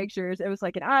great of pictures. It was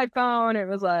like an iPhone. It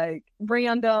was like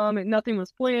random, and nothing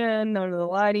was planned. None of the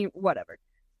lighting, whatever.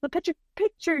 The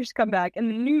pictures come back, and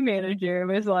the new manager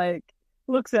was like,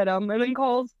 looks at them, and then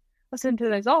calls us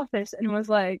into his office, and was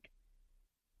like,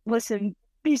 "Listen,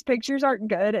 these pictures aren't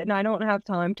good, and I don't have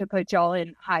time to put y'all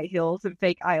in high heels and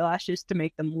fake eyelashes to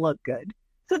make them look good."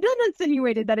 So then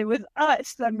insinuated that it was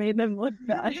us that made them look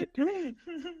bad.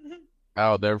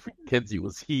 Oh, there, Kenzie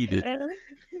was heated.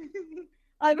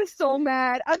 I was so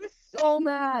mad. How do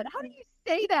you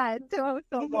say that to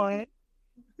someone?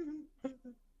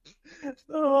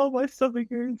 Oh, my stomach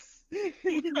hurts.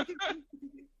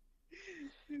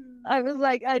 I was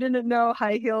like, I didn't know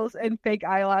high heels and fake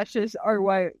eyelashes are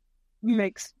what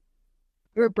makes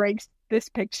or breaks this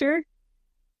picture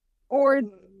or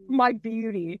my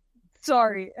beauty.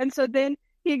 Sorry. And so then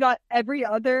he got every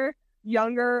other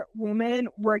younger woman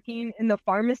working in the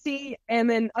pharmacy and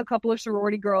then a couple of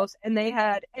sorority girls, and they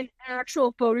had an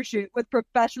actual photo shoot with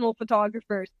professional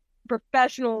photographers,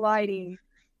 professional lighting,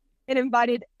 and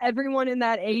invited everyone in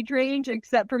that age range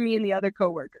except for me and the other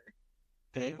coworker.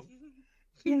 Damn.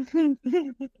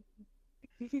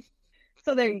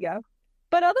 So there you go.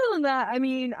 But other than that, I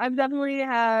mean, I've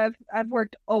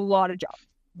worked a lot of jobs.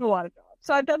 So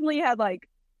I've definitely had like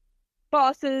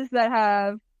bosses that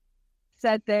have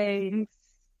said things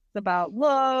about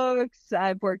looks.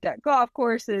 I've worked at golf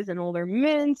courses and older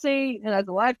men saying, and as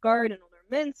a lifeguard and older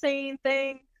men saying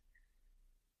things.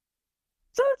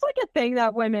 So it's like a thing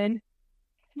that women,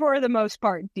 for the most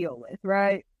part, deal with,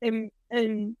 right? And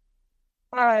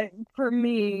for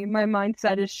me, my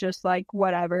mindset is just like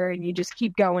whatever, and you just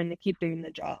keep going to keep doing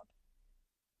the job.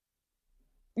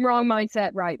 Wrong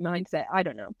mindset, right mindset, I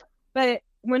don't know. But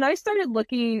when I started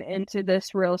looking into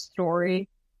this real story,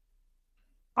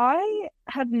 I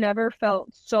had never felt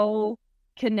so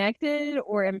connected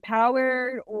or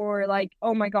empowered or like,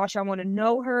 oh my gosh, I want to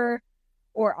know her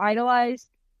or idolize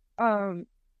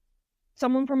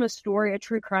someone from a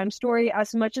true crime story,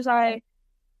 as much as I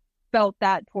felt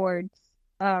that towards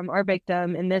our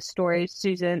victim in this story,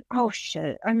 Susan. Oh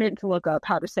shit, I meant to look up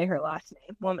how to say her last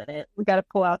name. 1 minute. We got to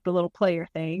pull out the little player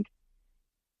thing.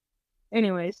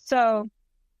 Anyways, so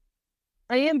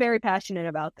I am very passionate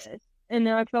about this, and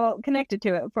I felt connected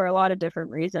to it for a lot of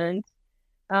different reasons.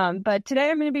 But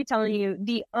today I'm going to be telling you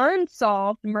the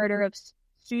unsolved murder of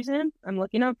Susan. I'm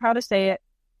looking up how to say it.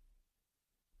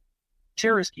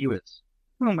 Chereskewitz.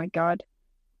 Oh my god.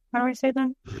 How do I say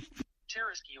that?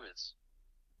 Chereskewitz.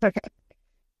 Okay.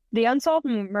 The unsolved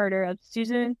murder of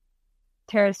Susan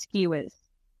Chereskewitz.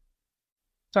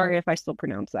 Sorry if I still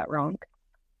pronounce that wrong.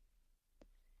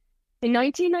 In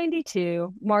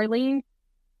 1992, Marlene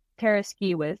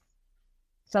Chereskewitz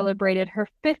celebrated her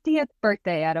 50th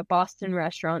birthday at a Boston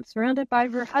restaurant surrounded by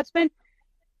her husband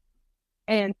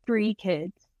and 3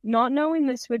 kids, not knowing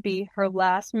this would be her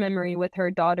last memory with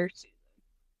her daughter, Susan.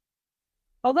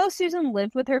 Although Susan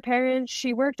lived with her parents,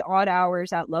 she worked odd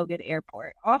hours at Logan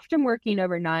Airport, often working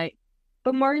overnight.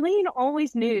 But Marlene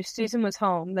always knew Susan was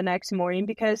home the next morning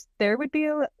because there would be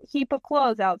a heap of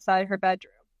clothes outside her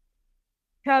bedroom.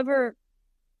 However,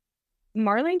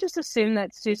 Marlene just assumed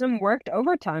that Susan worked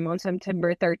overtime on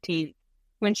September 13th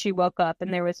when she woke up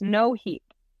and there was no heap.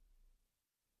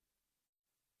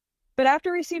 But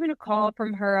after receiving a call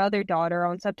from her other daughter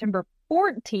on September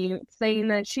 14th saying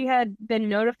that she had been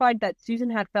notified that Susan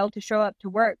had failed to show up to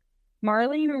work,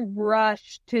 Marlene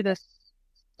rushed to the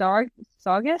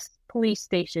Saugus police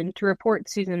station to report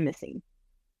Susan missing.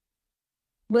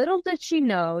 Little did she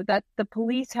know that the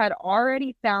police had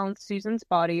already found Susan's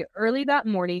body early that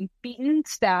morning, beaten,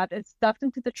 stabbed, and stuffed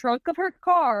into the trunk of her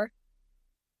car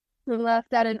and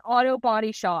left at an auto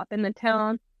body shop in the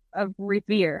town of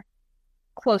Revere,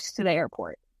 close to the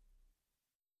airport.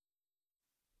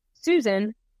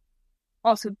 Susan,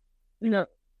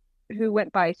 who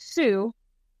went by Sue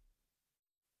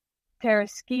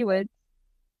Chereskewitz,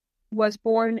 was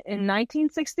born in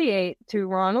 1968 to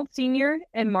Ronald Sr.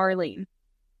 and Marlene.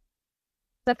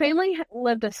 The family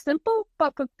lived a simple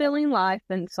but fulfilling life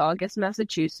in Saugus,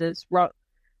 Massachusetts.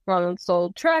 Ronald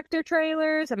sold tractor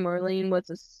trailers, and Marlene was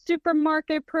a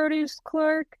supermarket produce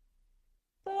clerk.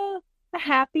 So, a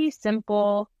happy,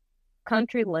 simple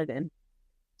country living.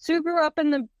 Sue grew up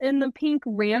in the pink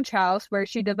ranch house where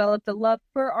she developed a love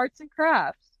for arts and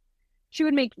crafts. She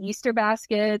would make Easter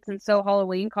baskets and sew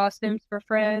Halloween costumes for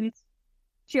friends.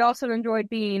 She also enjoyed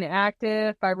being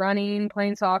active by running,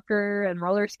 playing soccer, and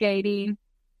roller skating.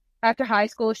 After high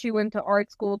school, she went to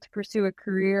art school to pursue a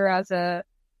career as a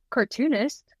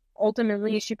cartoonist.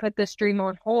 Ultimately, she put this dream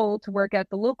on hold to work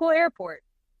at the local airport,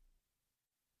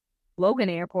 Logan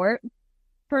Airport,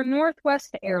 for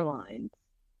Northwest Airlines.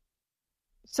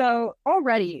 So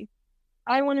already,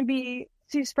 I want to be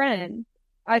Sue's friend.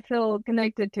 I feel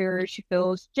connected to her. She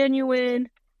feels genuine.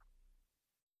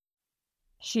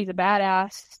 She's a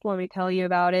badass. Let me tell you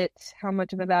about it, how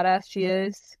much of a badass she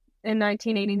is. In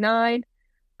 1989,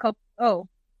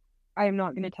 I am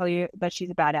not going to tell you that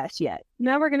she's a badass yet.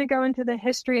 Now we're going to go into the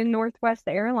history of Northwest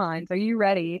Airlines. Are you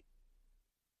ready?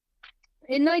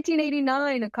 In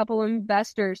 1989, a couple of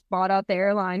investors bought out the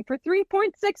airline for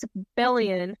 $3.6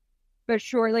 billion. But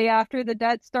shortly after, the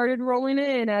debt started rolling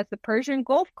in as the Persian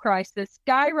Gulf crisis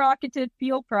skyrocketed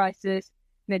fuel prices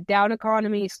and a down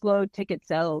economy slowed ticket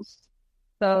sales.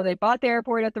 So they bought the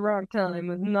airport at the wrong time. It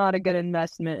was not a good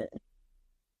investment.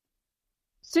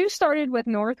 Sue started with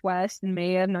Northwest in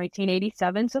May of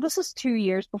 1987, so this was 2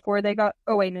 years before they got...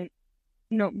 Oh, wait,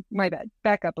 no, my bad.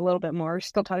 Back up a little bit more. We're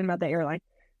still talking about the airline.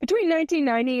 Between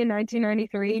 1990 and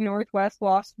 1993, Northwest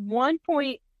lost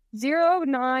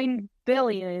 $1.09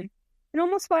 billion and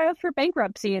almost filed for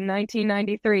bankruptcy in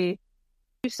 1993.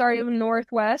 She started with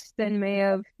Northwest in May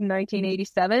of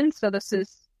 1987, so this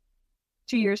is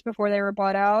 2 years before they were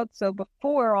bought out. So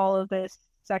before all of this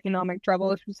economic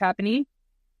trouble was happening,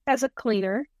 as a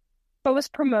cleaner, but was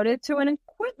promoted to an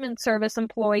equipment service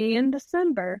employee in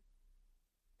December.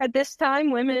 At this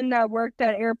time, women that worked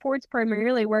at airports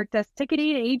primarily worked as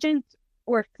ticketing agents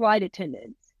or flight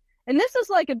attendants. And this is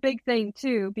like a big thing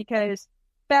too, because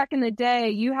back in the day,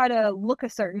 you had to look a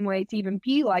certain way to even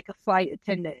be like a flight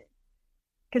attendant.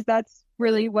 Because that's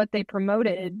really what they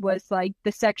promoted, was like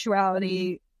the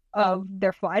sexuality of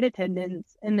their flight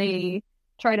attendants. And they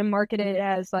try to market it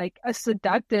as like a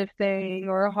seductive thing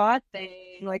or a hot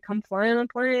thing, like come fly on a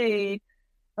plane.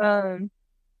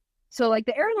 So like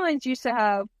the airlines used to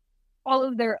have all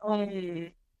of their own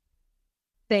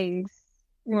things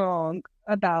wrong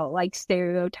about like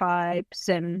stereotypes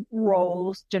and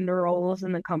roles, gender roles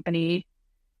in the company.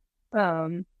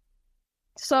 So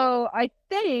I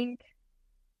think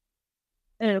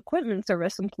an equipment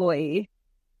service employee,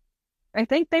 I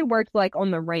think they worked like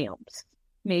on the ramps,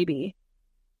 maybe.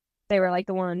 They were like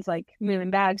the ones like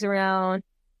moving bags around.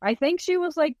 I think she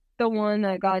was like the one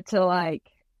that got to like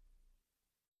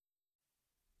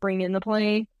bring in the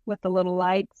plane with the little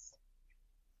lights.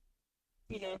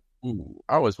 Yeah. Ooh,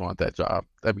 I always want that job.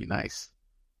 That'd be nice.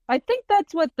 I think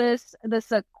that's what this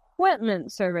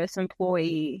equipment service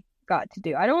employee got to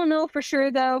do. I don't know for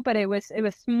sure though, but it was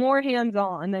more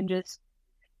hands-on than just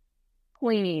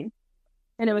cleaning.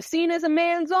 And it was seen as a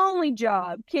man's only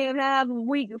job. Can't have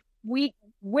weak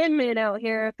women out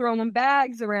here throwing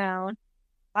bags around.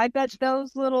 I bet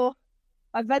those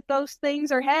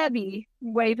things are heavy,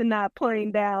 waving that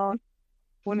plane down.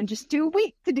 Women just too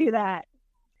weak to do that.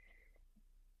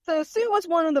 So Sue was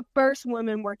one of the first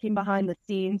women working behind the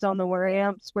scenes on the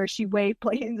ramps where she waved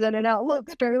planes in and out.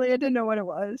 Look, apparently I didn't know what it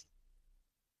was.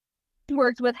 She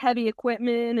worked with heavy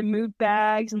equipment and moved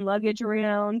bags and luggage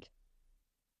around.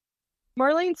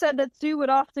 Marlene said that Sue would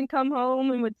often come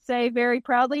home and would say very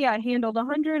proudly, "I handled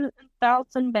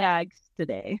 100,000 bags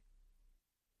today."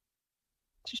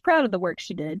 She's proud of the work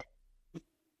she did.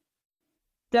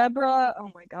 Deborah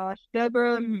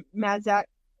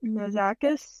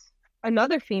Mazakis,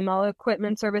 another female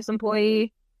equipment service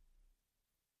employee,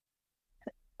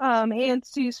 and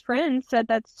Sue's friend said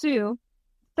of Sue,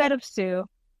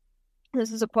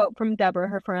 this is a quote from Deborah,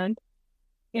 her friend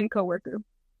and coworker,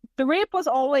 "The ramp was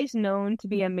always known to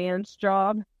be a man's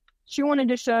job. She wanted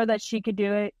to show that she could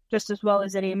do it just as well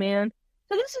as any man."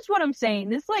 So this is what I'm saying.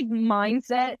 This like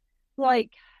mindset,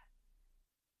 like,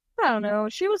 I don't know.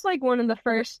 She was like one of the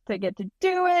first to get to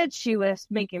do it. She was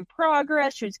making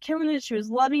progress. She was killing it. She was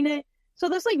loving it. So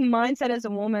this like mindset as a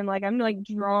woman, like I'm like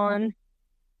drawn.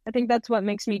 I think that's what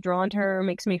makes me drawn to her,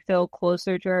 makes me feel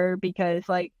closer to her, because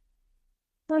like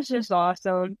that's just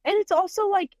awesome. And it's also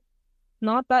like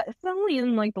not that, it's only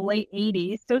in like the late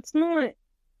 80s, so it's not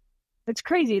It's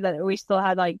crazy that we still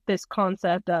had like this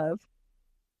concept of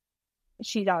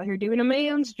she's out here doing a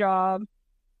man's job.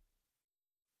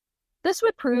 This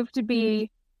would prove to be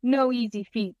no easy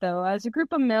feat, though, as a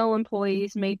group of male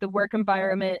employees made the work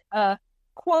environment a,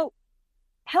 quote,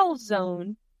 hell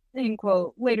zone, end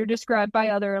quote, later described by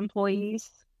other employees.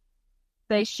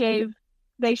 The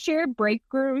shared break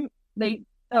room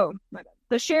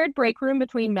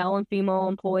between male and female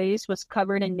employees was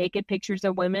covered in naked pictures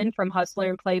of women from Hustler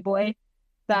and Playboy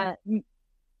that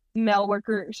male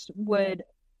workers would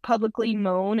publicly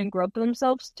moan and grope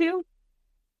themselves to.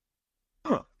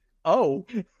 Oh,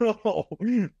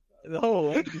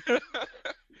 no.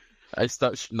 I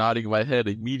stopped nodding my head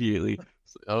immediately.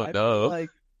 Oh, I no. feel like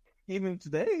even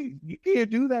today, you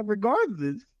can't do that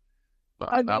regardless.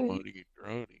 Not moaning and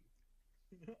groaning.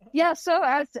 Yeah, so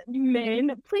as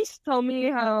men, please tell me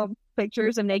how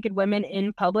pictures of naked women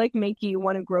in public make you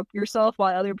want to grope yourself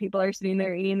while other people are sitting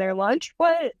there eating their lunch.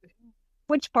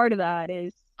 Which part of that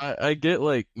is? I get,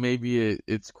 like, maybe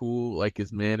it's cool, like,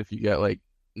 as men, if you got, like,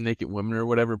 naked women or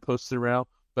whatever posted around,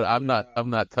 but I'm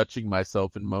not touching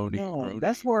myself and moaning. and No, groaning.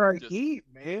 that's where I Just- eat,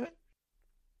 man.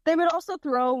 They would also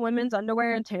throw women's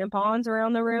underwear and tampons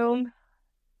around the room.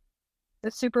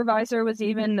 The supervisor was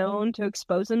even known to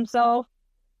expose himself,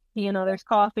 he and others'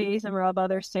 coffees, and rub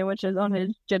other sandwiches on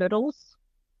his genitals.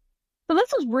 So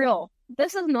this is real.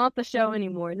 This is not the show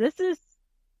anymore. This is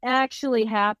actually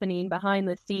happening behind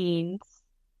the scenes.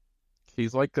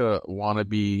 He's like a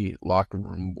wannabe locker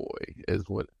room boy, is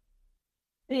what.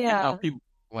 Yeah. How people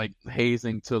like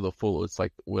hazing to the full. It's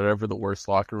like whatever the worst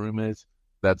locker room is,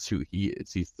 that's who he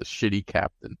is. He's the shitty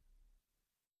captain.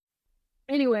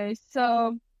 Anyway,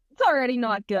 so it's already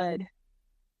not good.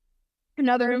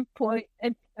 Another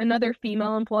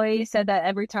female employee said that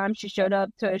every time she showed up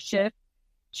to a shift,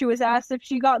 she was asked if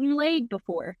she gotten laid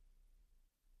before.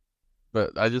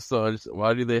 But I just thought,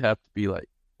 why do they have to be like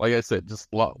I said,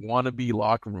 just wannabe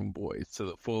locker room boys to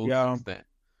the full Yeah. extent?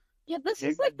 Yeah, this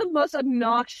is like the most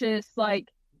obnoxious, like,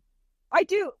 I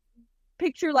do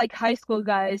picture like high school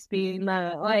guys being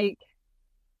that, like,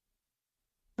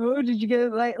 oh, did you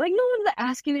get like no one's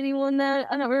asking anyone that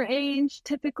at our age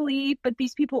typically, but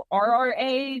these people are our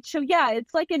age. So yeah,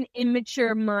 it's like an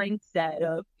immature mindset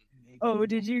of, oh,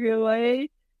 did you get laid?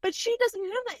 But she doesn't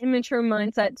have that immature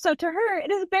mindset. So to her,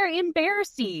 it is very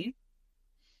embarrassing.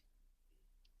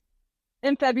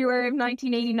 In February of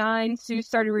 1989, Sue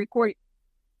started recording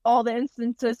all the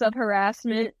instances of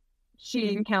harassment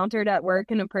she encountered at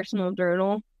work in a personal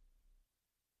journal.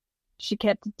 She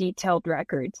kept detailed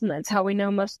records, and that's how we know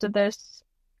most of this.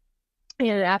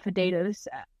 And affidavits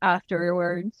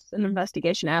afterwards, an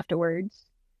investigation afterwards.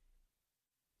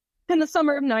 In the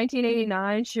summer of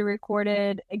 1989, she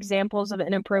recorded examples of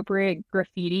inappropriate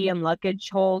graffiti and luggage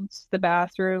holds, the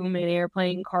bathroom and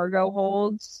airplane cargo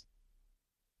holds.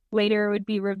 Later, it would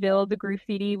be revealed the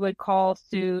graffiti would call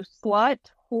Sue slut,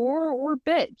 whore, or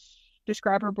bitch,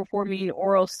 describe her performing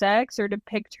oral sex, or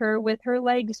depict her with her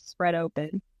legs spread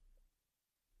open.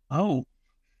 Oh,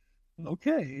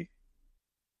 okay.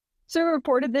 Sue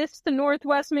reported this to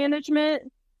Northwest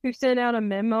Management, who sent out a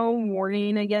memo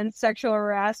warning against sexual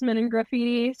harassment and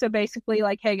graffiti. So basically,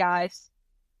 like, hey guys,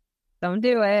 don't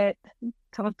do it.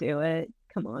 Don't do it.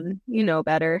 Come on, you know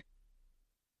better.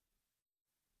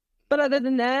 But other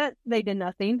than that, they did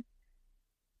nothing.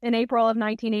 In April of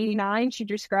 1989, she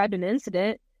described an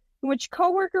incident in which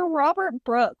coworker Robert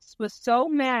Brooks was so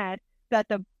mad that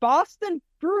the Boston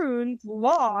Bruins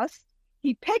lost,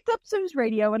 he picked up Sue's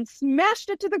radio and smashed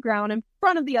it to the ground in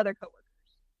front of the other coworkers.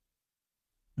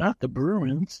 Not the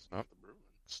Bruins. Not the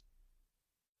Bruins.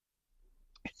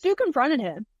 Sue confronted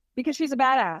him, because she's a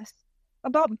badass,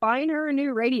 about buying her a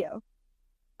new radio.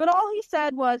 But all he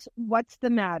said was, "What's the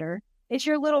matter? Is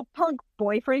your little punk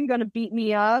boyfriend gonna beat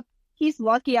me up? He's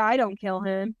lucky I don't kill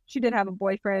him." She did have a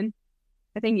boyfriend.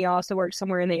 I think he also worked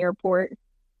somewhere in the airport.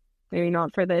 Maybe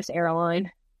not for this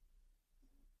airline.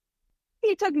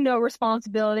 He took no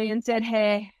responsibility and said,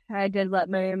 "Hey, I did let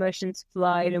my emotions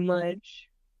fly too much.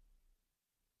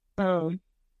 And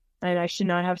I should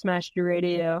not have smashed your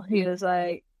radio." He was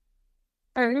like,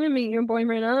 "I'm gonna meet your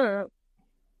boyfriend up."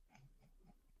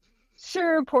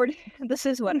 Sure reported, this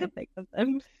is what I think of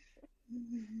them.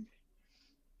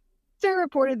 Sue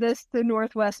reported this to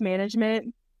Northwest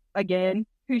Management, again,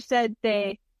 who said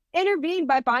they intervened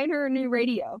by buying her a new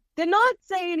radio. Did not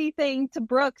say anything to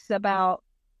Brooks about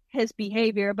his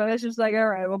behavior, but it's just like, all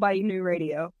right, we'll buy you a new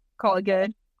radio. Call it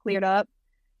good. Cleared up.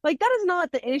 Like, that is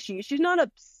not the issue. She's not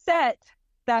upset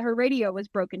that her radio was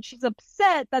broken. She's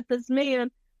upset that this man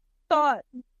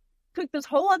took this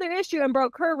whole other issue and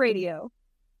broke her radio.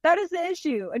 That is the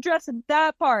issue. Address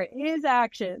that part, his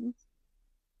actions.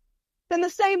 Then the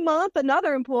same month,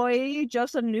 another employee,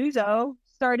 Joseph Nuzzo,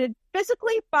 started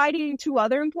physically fighting two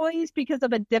other employees because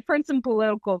of a difference in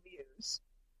political views.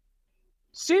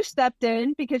 Sue stepped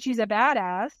in because she's a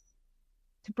badass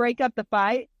to break up the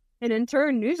fight, and in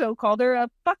turn, Nuzzo called her a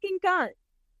fucking cunt.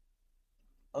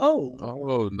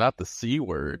 Oh, not the C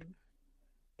word.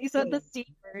 He said the C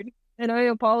word, and I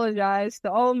apologize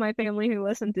to all of my family who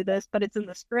listened to this, but it's in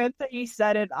the script that he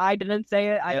said it. I didn't say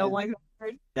it. I don't like that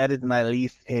word. That is my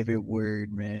least favorite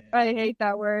word, man. I hate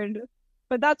that word.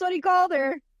 But that's what he called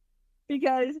her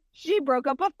because she broke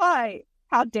up a fight.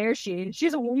 How dare she?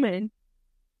 She's a woman.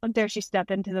 How dare she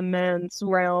step into the men's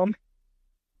realm?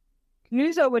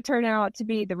 Nuzzo would turn out to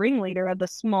be the ringleader of the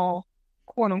small,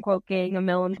 quote-unquote, gang of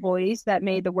male employees that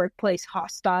made the workplace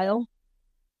hostile.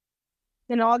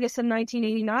 In August of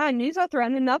 1989, Nuzzo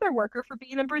threatened another worker for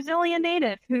being a Brazilian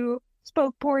native who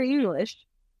spoke poor English.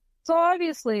 So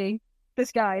obviously,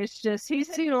 this guy is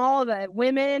he's seen all of it.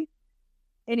 Women,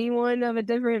 anyone of a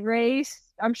different race.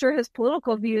 I'm sure his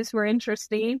political views were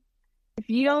interesting. If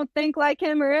you don't think like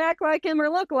him or act like him or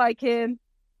look like him,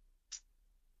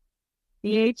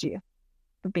 he hates you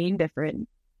for being different.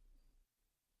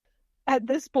 At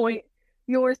this point,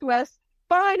 Northwest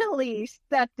finally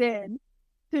stepped in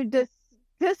to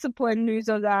discipline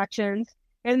Nuzzo's actions,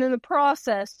 and in the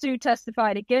process, Sue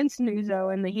testified against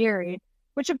Nuzzo in the hearing,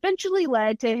 which eventually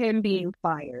led to him being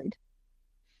fired.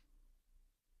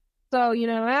 So,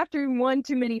 after one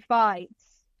too many fights,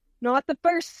 not the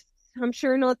first, I'm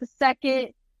sure not the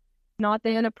second, not the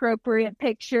inappropriate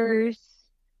pictures,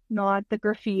 not the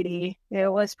graffiti.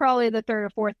 It was probably the third or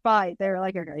fourth fight. They were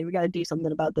like, okay, we got to do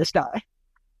something about this guy.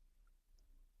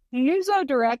 Nuzzo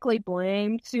directly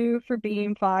blamed Sue for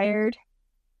being fired.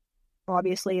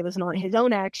 Obviously, it was not his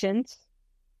own actions.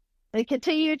 They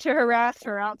continued to harass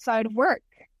her outside of work.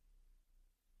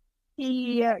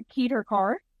 He keyed her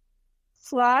car,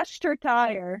 slashed her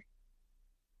tire,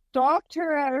 stalked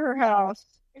her at her house,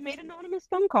 and made anonymous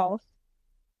phone calls.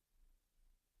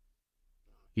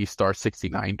 He star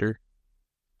 69'd her.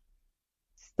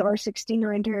 Star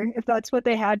 69'd her, if that's what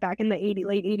they had back in the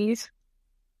late 80s.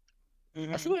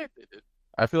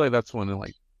 I feel like that's when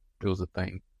it was a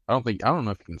thing. I don't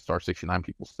know if you can star 69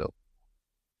 people still.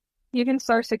 You can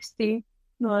star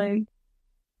 69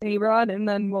 A-Rod, and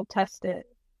then we'll test it.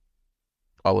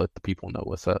 I'll let the people know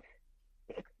what's up.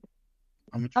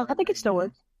 I think it still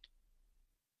works.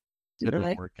 It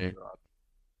doesn't work, A-Rod.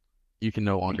 You can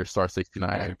no longer star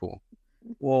 69 people.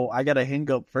 Well, I gotta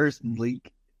hang up first and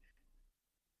leak.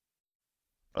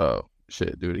 Oh,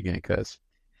 shit. Do it again, cuz.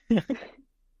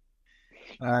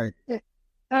 Alright.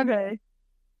 Okay.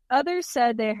 Others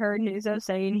said they heard Nuzzo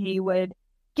saying he would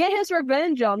get his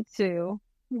revenge on Sue,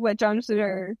 which I'm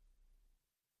sure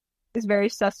is very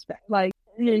suspect, an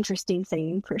interesting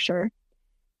saying for sure.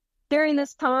 During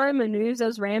this time of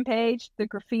Nuzzo's rampage, the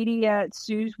graffiti at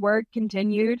Sue's work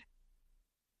continued.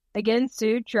 Again,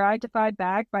 Sue tried to fight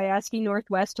back by asking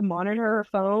Northwest to monitor her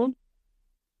phone,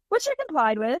 which they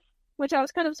complied with, which I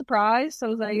was kind of surprised. So I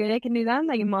was like, they can do that,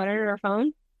 they can monitor her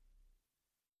phone.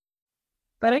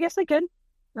 But I guess they could.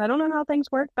 I don't know how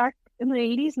things worked back in the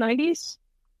 80s, 90s.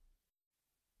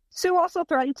 Sue also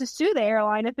threatened to sue the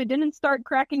airline if it didn't start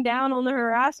cracking down on the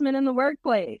harassment in the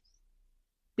workplace.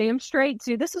 Damn straight,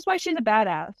 Sue. This is why she's a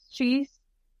badass. She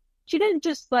didn't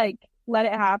just, let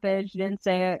it happen. She didn't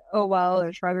say, oh, well,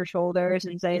 or shrug her shoulders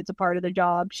and say it's a part of the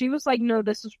job. She was like, no,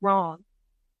 this is wrong.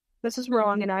 This is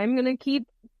wrong, and I'm going to keep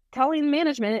telling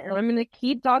management, and I'm going to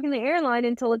keep talking to the airline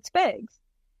until it's fixed.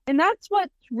 And that's what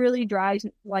really drives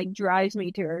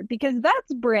me to her, because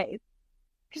that's brave.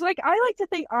 Because, I like to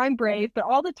think I'm brave, but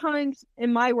all the times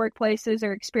in my workplaces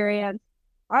or experience,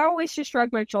 I always just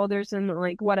shrug my shoulders and,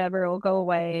 whatever, it'll go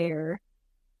away, or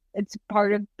it's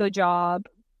part of the job.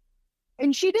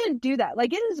 And she didn't do that.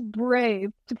 It is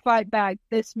brave to fight back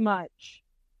this much.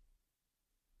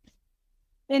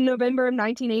 In November of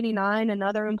 1989,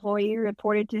 another employee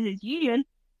reported to his union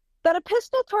that a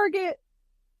pistol target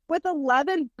with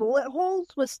 11 bullet holes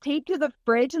was taped to the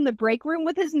fridge in the break room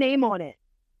with his name on it.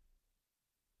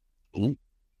 Ooh.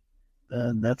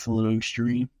 That's a little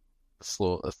extreme. That's a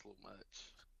little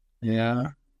much. Yeah.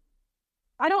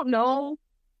 I don't know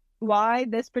why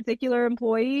this particular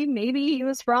employee, maybe he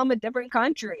was from a different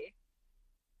country.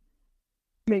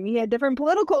 Maybe he had different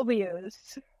political views.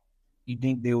 You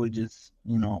think they would just,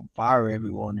 fire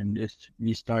everyone and just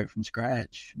restart from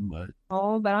scratch, but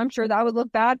I'm sure that would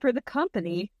look bad for the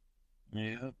company.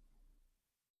 yeah.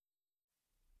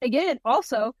 Again,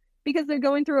 also, because they're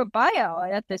going through a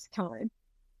buyout at this time.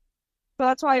 But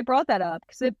that's why I brought that up,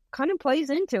 because it kind of plays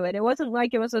into it. It wasn't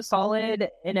like it was a solid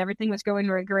and everything was going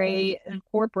great and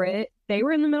corporate. They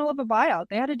were in the middle of a buyout.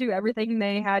 They had to do everything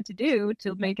they had to do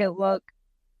to make it look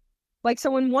like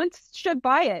someone once should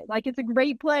buy it. Like it's a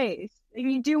great place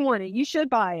and you do want it. You should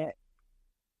buy it.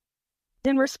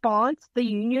 In response, the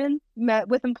union met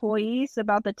with employees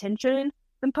about the tension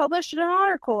and published an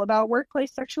article about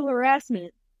workplace sexual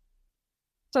harassment.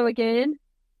 So again,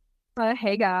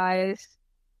 hey guys,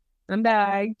 I'm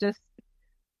back. Just,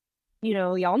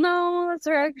 y'all know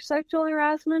sexual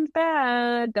harassment's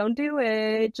bad. Don't do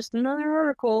it. Just another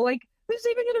article. Like, who's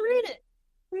even going to read it?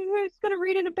 Who's going to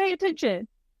read it and pay attention?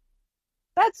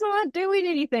 That's not doing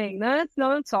anything. That's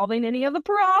not solving any of the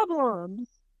problems.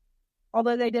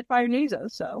 Although they did fire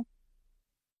Nuzzo, so.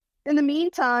 In the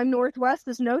meantime, Northwest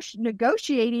is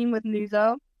negotiating with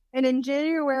Nuzzo, and in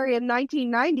January of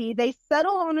 1990, they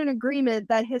settle on an agreement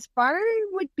that his firing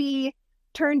would be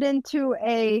turned into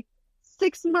a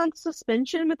 6-month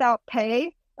suspension without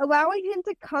pay, allowing him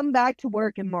to come back to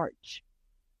work in March.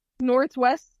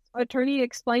 Northwest's attorney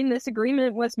explained this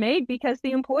agreement was made because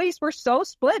the employees were so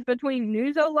split between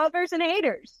Nuzzo lovers and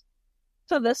haters.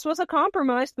 So this was a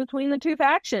compromise between the two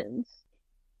factions.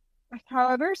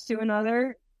 However, Sue and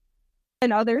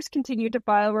others continued to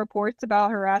file reports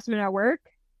about harassment at work.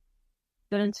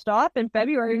 Didn't stop. In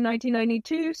February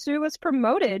 1992, Sue was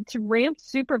promoted to ramp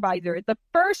supervisor, the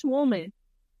first woman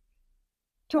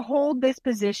to hold this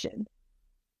position.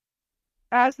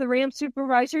 As the ramp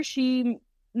supervisor, she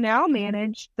now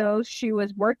managed those she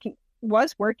was working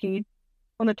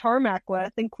on the tarmac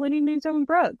with, including Nuzzo and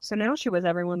Brooks. So now she was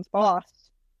everyone's boss.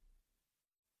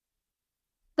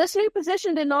 This new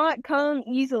position did not come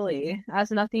easily, as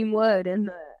nothing would in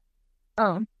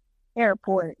the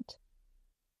airport.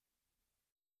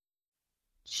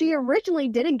 She originally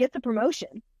didn't get the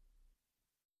promotion.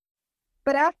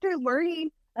 But after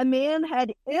learning a man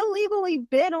had illegally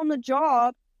bid on the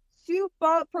job, Sue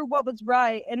fought for what was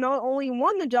right and not only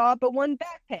won the job, but won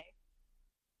back pay.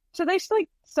 So I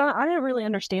didn't really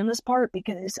understand this part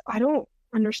because I don't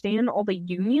understand all the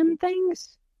union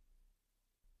things.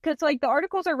 Because, the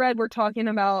articles I read were talking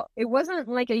about, it wasn't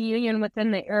like a union within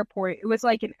the airport. It was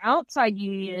like an outside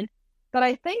union that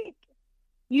I think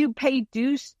you pay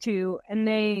dues to, and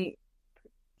they...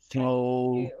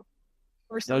 So,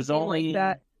 there's only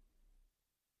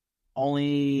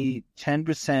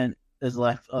 10% is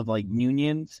left of,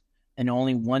 unions, and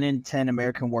only 1 in 10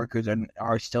 American workers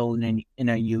are still in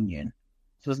a union.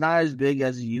 So, it's not as big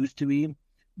as it used to be,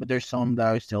 but there's some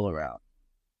that are still around.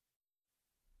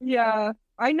 Yeah.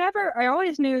 I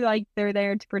always knew, they're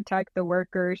there to protect the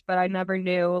workers, but I never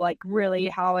knew, really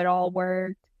how it all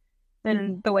worked.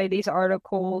 And the way these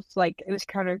articles, it was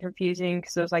kind of confusing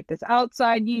because it was, this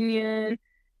outside union,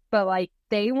 but,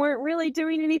 they weren't really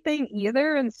doing anything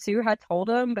either, and Sue had told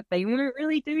them, but they weren't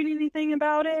really doing anything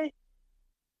about it.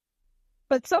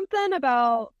 But something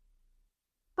about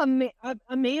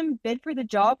a man bid for the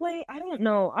job late? I don't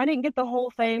know. I didn't get the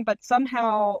whole thing, but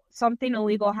somehow something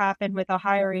illegal happened with the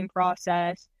hiring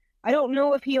process. I don't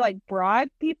know if he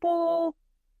bribed people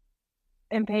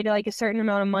and paid a certain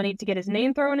amount of money to get his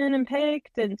name thrown in and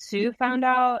picked, and Sue found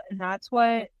out, and that's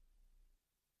what.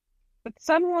 But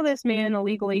somehow this man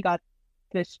illegally got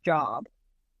this job,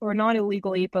 or not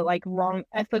illegally, but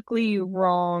ethically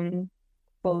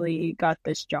wrongfully got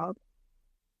this job.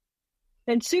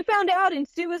 And Sue found out, and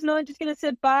Sue was not just going to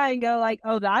sit by and go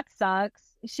oh, that sucks.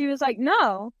 She was like,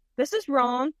 no, this is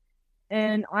wrong,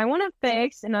 and I want to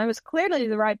fix, and I was clearly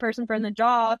the right person for the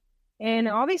job, and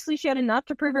obviously she had enough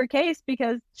to prove her case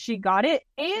because she got it,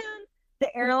 and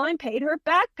the airline paid her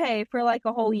back pay for a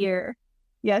whole year.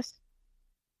 Yes?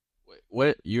 Wait,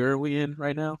 what year are we in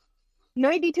right now?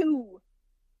 92.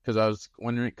 Because I was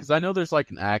wondering, because I know there's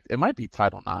an act, it might be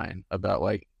Title IX,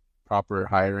 about proper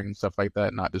hiring and stuff like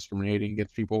that, not discriminating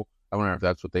against people. I wonder if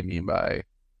that's what they mean by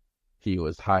he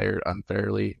was hired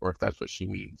unfairly, or if that's what she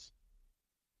means.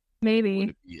 Maybe. Would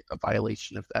it be a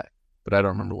violation of that? But I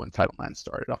don't remember when Title IX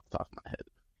started off the top of my head.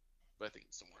 But I think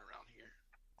it's somewhere around here.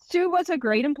 Sue was a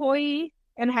great employee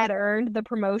and had earned the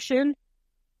promotion.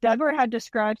 Deborah had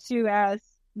described Sue as,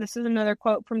 this is another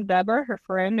quote from Deborah, her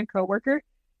friend and coworker,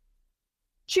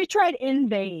 she tried in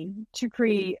vain to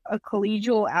create a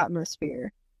collegial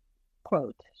atmosphere.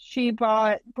 Quote, she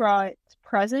brought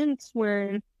presents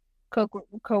when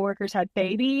co-workers had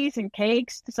babies and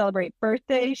cakes to celebrate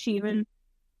birthdays. She even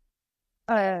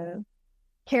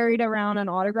carried around an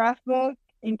autograph book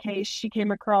in case she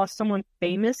came across someone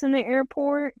famous in the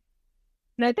airport.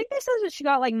 And I think they said that she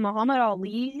got Muhammad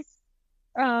Ali's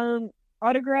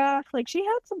autograph. She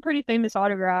had some pretty famous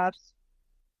autographs.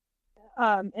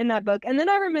 in that book. And then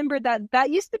I remembered that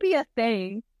used to be a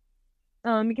thing,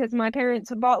 because my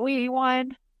parents bought me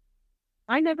one.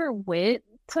 I never went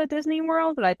to Disney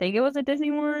World, but I think it was a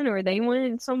Disney one, or they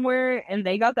went somewhere and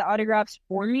they got the autographs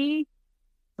for me.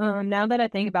 Now that I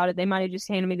think about it, they might have just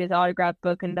handed me this autograph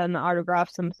book and done the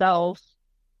autographs themselves.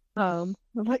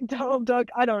 Like Donald Duck,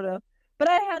 I don't know. But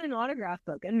I had an autograph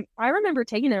book, and I remember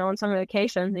taking it on some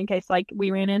occasions in case, like, we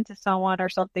ran into someone or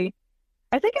something.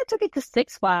 I think I took it to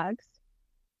Six Flags.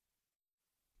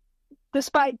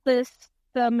 Despite this,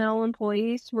 the male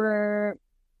employees were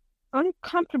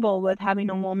uncomfortable with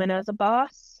having a woman as a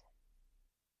boss.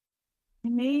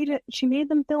 She made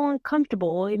them feel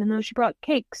uncomfortable, even though she brought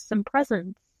cakes and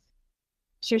presents.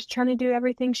 She was trying to do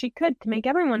everything she could to make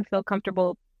everyone feel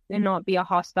comfortable and not be a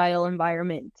hostile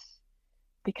environment.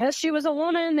 Because she was a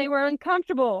woman, they were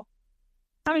uncomfortable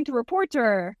having to report to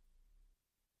her.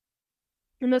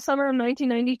 In the summer of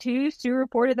 1992, Sue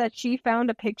reported that she found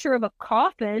a picture of a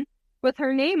coffin with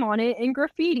her name on it in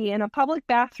graffiti in a public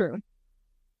bathroom.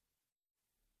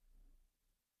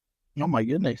 Oh my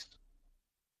goodness.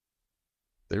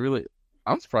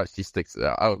 I'm surprised she sticks it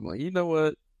out. I was like, you know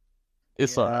what?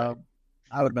 It's all right.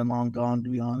 I would have been long gone, to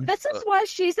be honest. This is why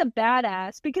she's a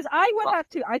badass, because I would have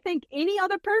to. I think any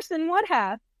other person would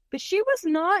have, but she was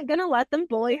not going to let them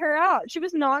bully her out. She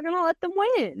was not going to let them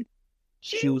win.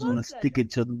 She was going to stick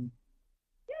it to them.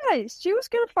 Yes, she was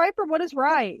going to fight for what is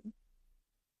right.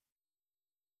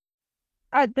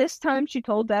 At this time, she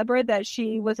told Deborah that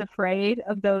she was afraid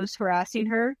of those harassing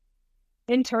her.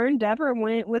 In turn, Deborah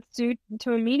went with Sue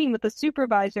to a meeting with the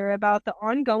supervisor about the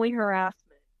ongoing harassment.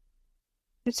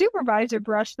 The supervisor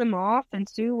brushed them off, and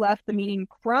Sue left the meeting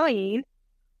crying.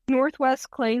 Northwest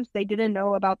claims they didn't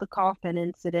know about the coffin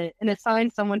incident and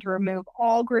assigned someone to remove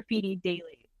all graffiti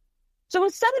daily. So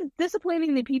instead of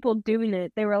disciplining the people doing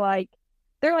it, they're like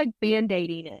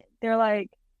band-aiding it. They're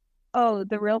like, oh,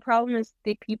 the real problem is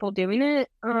the people doing it?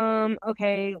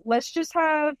 Okay, let's just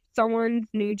have someone's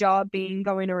new job being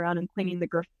going around and cleaning the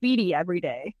graffiti every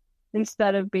day,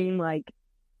 instead of being like,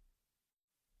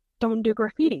 don't do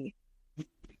graffiti.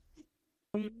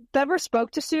 Deborah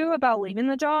spoke to Sue about leaving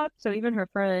the job, so even her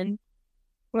friend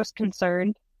was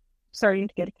starting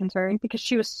to get concerned, because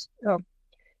she was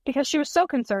so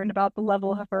concerned about the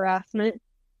level of harassment.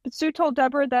 But Sue told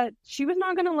Deborah that she was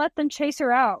not going to let them chase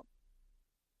her out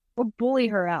or bully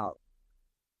her out.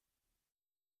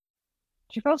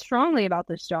 She felt strongly about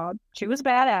this job. She was a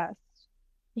badass.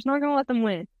 She's not going to let them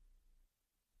win.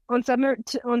 On September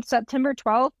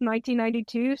 12th,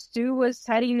 1992, Sue was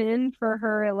heading in for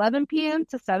her 11 p.m.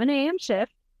 to 7 a.m.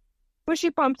 shift when she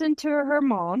bumped into her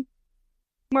mom.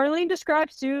 Marlene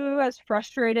described Sue as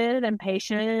frustrated and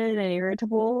patient and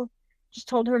irritable. Just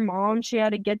told her mom she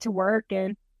had to get to work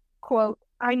and, quote,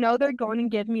 I know they're going to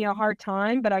give me a hard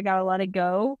time, but I gotta let it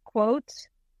go, quote.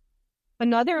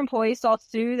 Another employee saw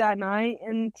Sue that night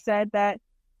and said that,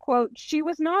 quote, she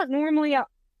was not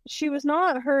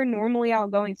her normally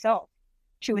outgoing self.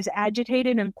 She was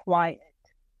agitated and quiet.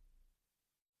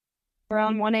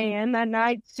 Around 1 a.m. that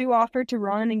night, Sue offered to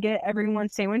run and get everyone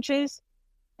sandwiches,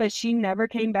 but she never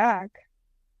came back.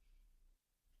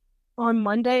 On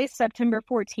Monday, September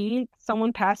 14th,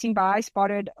 someone passing by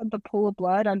spotted the pool of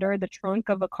blood under the trunk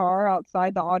of a car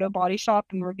outside the auto body shop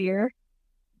in Revere.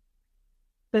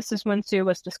 This is when Sue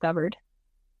was discovered.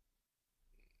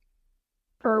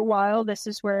 For a while, this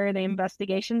is where the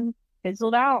investigation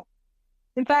fizzled out.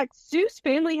 In fact, Sue's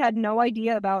family had no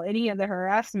idea about any of the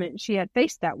harassment she had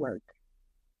faced at work.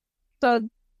 So,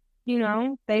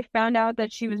 they found out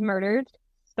that she was murdered,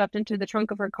 stuffed into the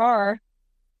trunk of her car.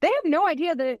 They have no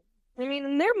idea that,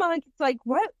 in their minds, it's like,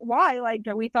 what? Why? Like,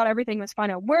 we thought everything was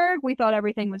fine at work. We thought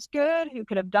everything was good. Who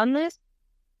could have done this?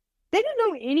 They didn't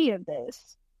know any of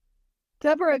this.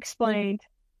 Deborah explained,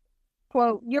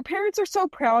 quote, Your parents are so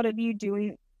proud of you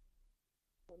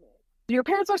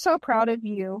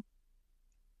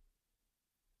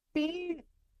being...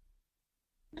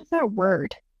 What's that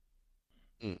word?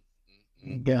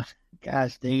 Yeah.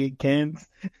 Gosh dang it, Ken.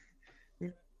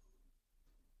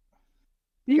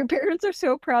 Your parents are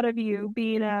so proud of you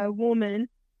being a woman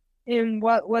in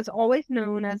what was always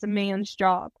known as a man's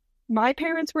job. My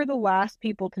parents were the last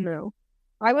people to know.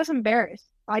 I was embarrassed.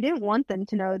 I didn't want them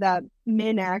to know that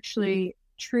men actually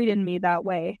treated me that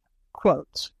way.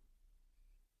 Quotes.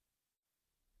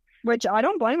 Which I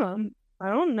don't blame them. I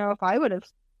don't know if I would have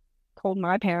told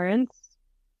my parents.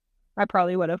 I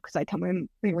probably would have, because I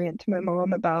ran to my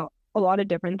mom about a lot of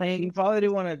different things. You probably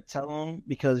didn't want to tell them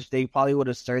because they probably would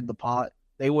have stirred the pot.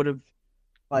 They would have,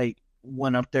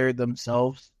 went up there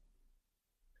themselves.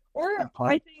 Or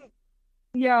I think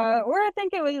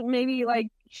it was maybe,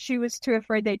 she was too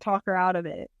afraid they'd talk her out of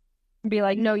it. And be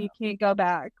like, no, you can't go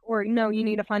back. Or, no, you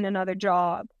need to find another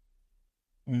job.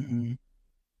 Mm-hmm.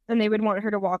 And they would want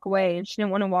her to walk away, and she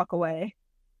didn't want to walk away.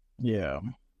 Yeah.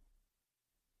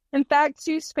 In fact,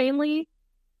 Sue's family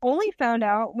only found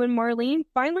out when Marlene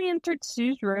finally entered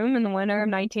Sue's room in the winter of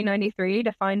 1993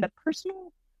 to find a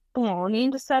personal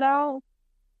belonging to set out.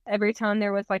 Every time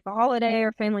there was like a holiday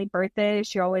or family birthday,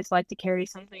 she always liked to carry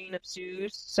something of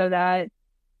Sue's so that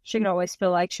she could always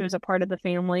feel like she was a part of the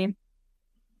family.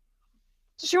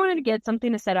 So she wanted to get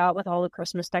something to set out with all the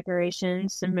Christmas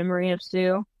decorations in memory of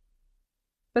Sue.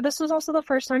 But this was also the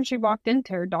first time she walked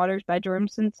into her daughter's bedroom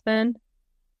since then.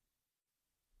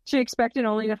 She expected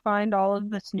only to find all of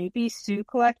the Snoopy Sue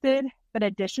collected, but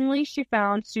additionally she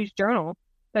found Sue's journal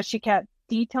that she kept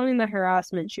detailing the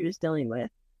harassment she was dealing with.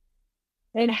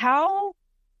 And how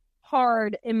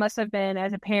hard it must have been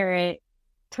as a parent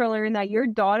to learn that your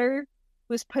daughter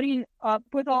was putting up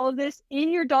with all of this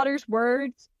in your daughter's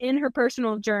words in her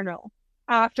personal journal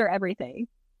after everything.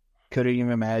 Couldn't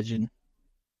even imagine.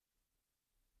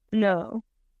 No.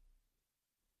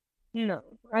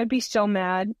 I'd be so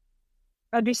mad.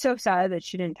 I'd be so sad that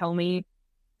she didn't tell me.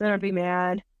 Then I'd be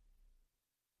mad.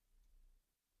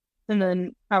 And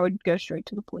then I would go straight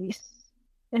to the police.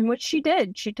 And what she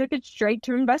did, she took it straight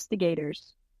to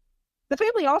investigators. The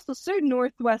family also sued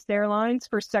Northwest Airlines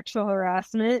for sexual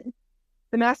harassment.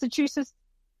 The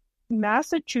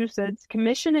Massachusetts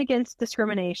Commission Against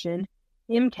Discrimination,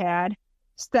 MCAD,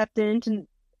 stepped in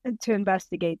to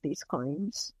investigate these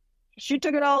claims. She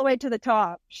took it all the way to the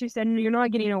top. She said, "You're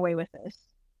not getting away with this."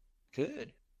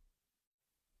 Good.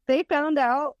 They found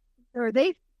out, or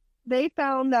they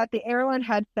found that the airline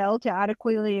had failed to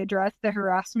adequately address the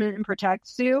harassment and protect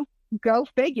Sue. Go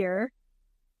figure.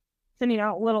 Sending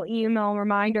out little email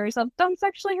reminders of "don't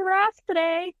sexually harass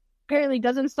today" apparently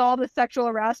doesn't solve the sexual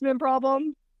harassment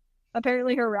problem.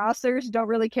 Apparently harassers don't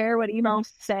really care what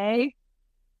emails say.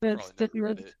 It's just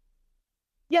really...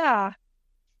 Yeah.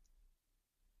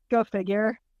 Go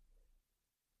figure.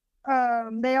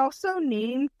 They also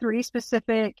named 3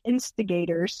 specific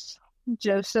instigators.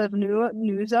 Joseph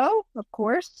Nuzzo, of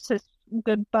course, his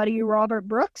good buddy Robert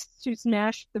Brooks, who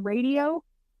smashed the radio,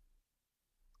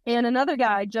 and another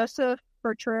guy, Joseph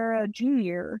Bertrera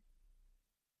Jr.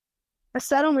 A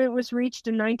settlement was reached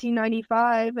in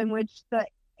 1995 in which the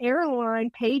airline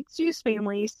paid Sue's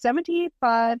family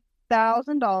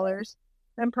 $75,000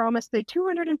 and promised a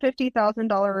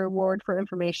 $250,000 reward for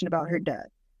information about her death.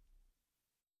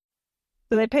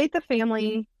 So they paid the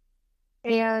family,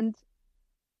 and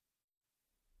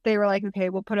they were like, okay,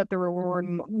 we'll put up the reward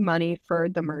money for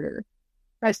the murder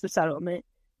as the settlement.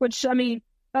 Which, I mean,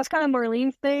 that's kind of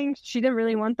Marlene's thing. She didn't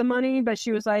really want the money, but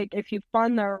she was like, if you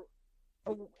fund the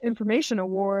information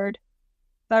award,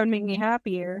 that would make me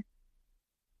happier.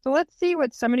 So let's see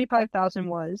what 75,000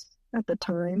 was at the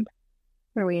time.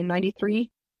 Where are we in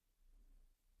 93?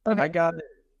 Okay. I got it.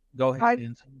 Go ahead.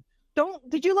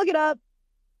 Did you look it up?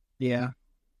 Yeah.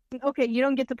 Okay, you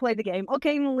don't get to play the game.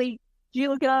 Okay, Malik, did you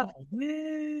look it up?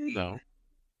 No.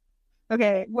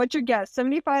 Okay, what's your guess?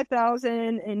 75,000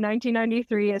 in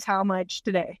 1993 is how much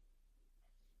today?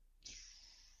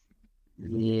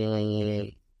 Yeah.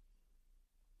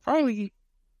 Probably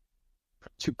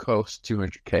too close,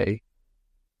 200K.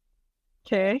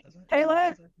 Okay.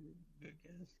 Taylor?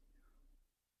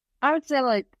 I would say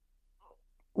like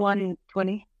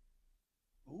 120.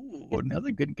 Ooh,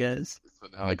 another good guess. So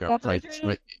now I got right.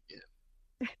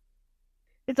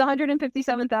 It's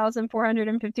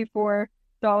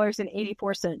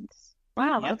 $157,454.84.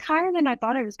 Wow, that's higher than I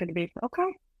thought it was going to be.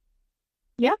 Okay.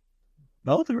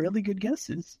 Both are really good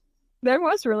guesses. That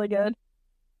was really good.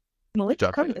 Malik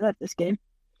Job, covered it at this game.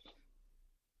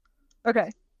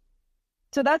 Okay.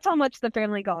 So that's how much the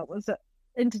family got, was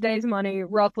in today's money,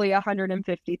 roughly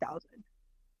 $150,000.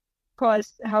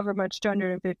 Plus however much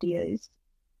 250 is.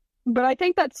 But I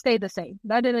think that stayed the same.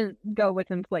 That didn't go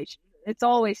with inflation. It's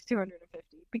always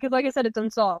 250. Because like I said, it's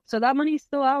unsolved. So that money's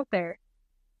still out there. If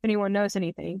anyone knows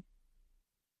anything.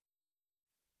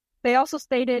 They also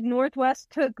stated Northwest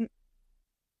took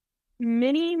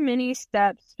many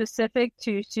steps specific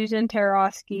to Susan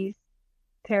Taraskiewicz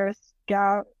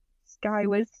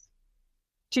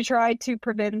to try to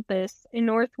prevent this, and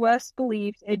Northwest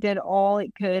believes it did all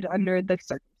it could under the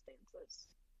circumstances.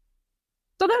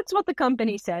 So that's what the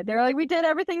company said. They're like, we did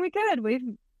everything we could.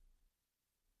 We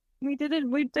did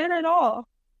it all.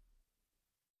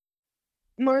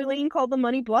 Marlene called the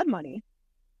money blood money.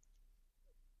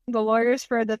 The lawyers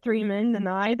for the 3 men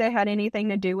deny they had anything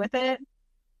to do with it.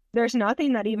 There's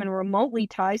nothing that even remotely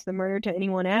ties the murder to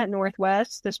anyone at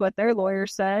Northwest, is what their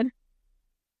lawyers said.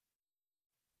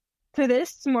 To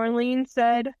this, Marlene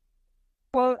said,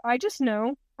 quote, I just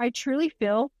know, I truly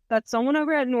feel that someone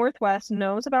over at Northwest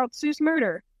knows about Sue's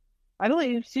murder. I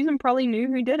believe Susan probably knew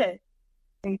who did it,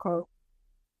 end quote.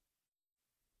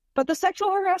 But the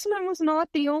sexual harassment was not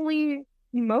the only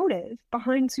motive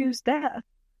behind Sue's death.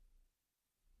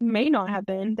 May not have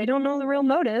been. They don't know the real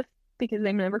motive because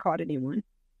they've never caught anyone.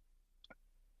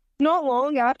 Not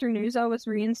long after Nuzzo was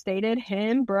reinstated,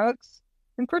 him, Brooks,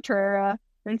 and Pereira,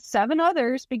 and 7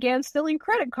 others began stealing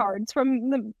credit cards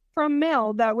from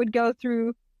mail that would go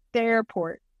through the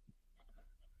airport.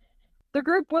 The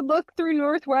group would look through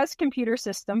Northwest's computer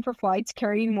system for flights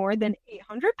carrying more than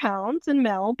 800 pounds in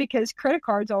mail because credit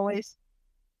cards always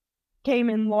came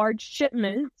in large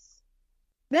shipments.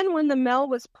 Then when the mail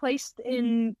was placed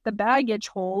in the baggage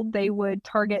hold, they would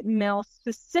target mail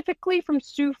specifically from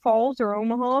Sioux Falls or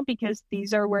Omaha because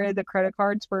these are where the credit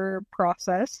cards were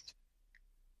processed.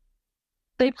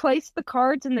 They placed the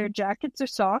cards in their jackets or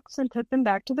socks and took them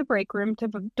back to the break room to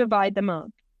divide them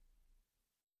up.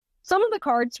 Some of the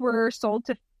cards were sold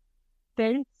to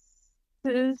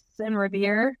Fences and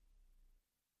Revere.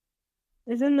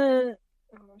 I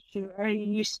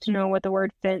used to know what the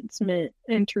word fence meant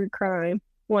in true crime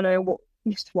when I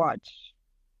used to watch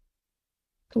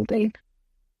something.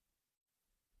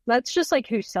 That's just like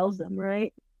who sells them,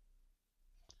 right?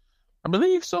 I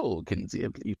believe so, Kinsey. I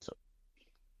believe so.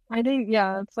 I think,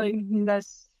 yeah, it's like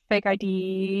that's fake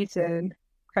IDs and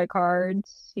credit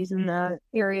cards. He's in that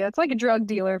area. It's like a drug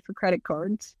dealer for credit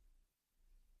cards.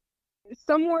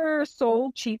 Some were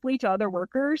sold cheaply to other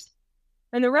workers,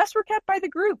 and the rest were kept by the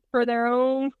group for their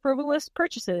own frivolous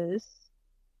purchases.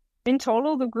 In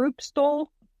total, the group stole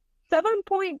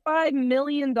 $7.5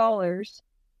 million. God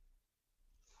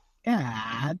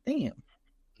damn.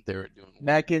 They were doing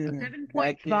Back in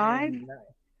 7.5?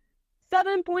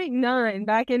 7.9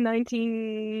 back in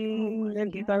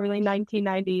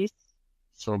 1990s.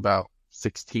 so about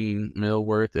 16 mil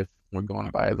worth if we're going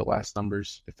by the last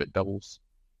numbers, if it doubles.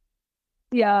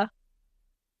 Yeah.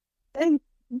 And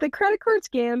the credit card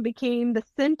scam became the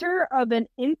center of an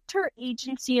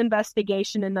interagency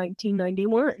investigation in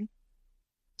 1991.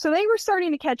 So they were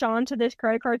starting to catch on to this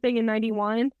credit card thing in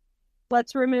 91.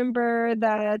 Let's remember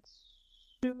that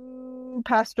Sue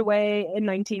passed away in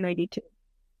 1992.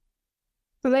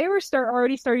 So they were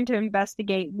already starting to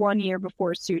investigate 1 year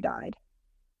before Sue died.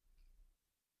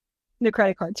 The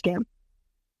credit card scam.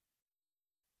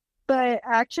 But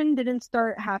action didn't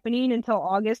start happening until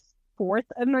August 4th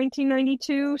of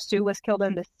 1992. Sue was killed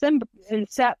in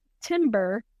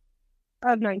September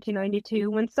of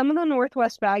 1992 when some of the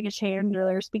Northwest baggage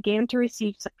handlers began to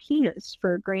receive subpoenas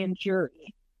for a grand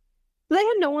jury. They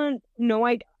had no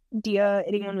idea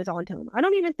anyone was onto them. I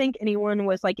don't even think anyone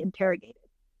was interrogated.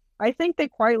 I think they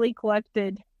quietly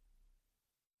collected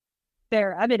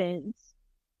their evidence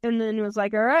and then was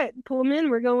like, all right, pull them in.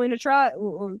 We're going to try.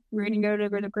 We're going to go to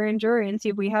the grand jury and see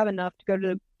if we have enough to go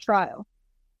to the trial.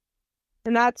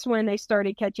 And that's when they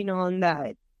started catching on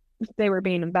that they were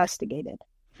being investigated.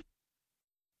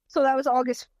 So that was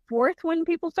August 4th when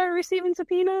people started receiving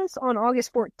subpoenas. On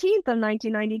August 14th of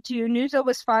 1992, Nuzzo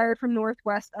was fired from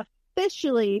Northwest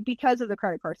officially because of the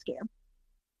credit card scam.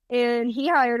 And he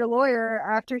hired a lawyer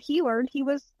after he learned he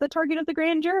was the target of the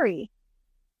grand jury.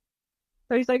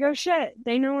 So he's like, oh shit,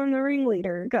 they know I'm the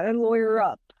ringleader. Got a lawyer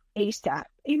up ASAP.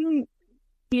 Even,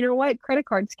 you know what? Credit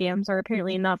card scams are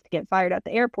apparently enough to get fired at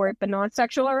the airport, but not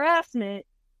sexual harassment.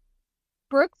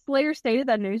 Brooks later stated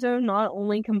that Nuzzo not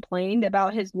only complained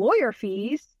about his lawyer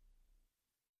fees,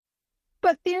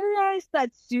 but theorized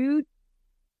that Sue,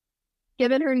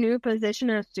 given her new position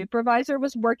as supervisor,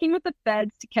 was working with the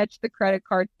feds to catch the credit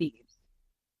card thieves.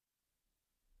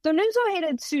 So Nuzzo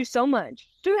hated Sue so much.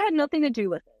 Sue had nothing to do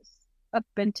with this. Up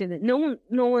into it. No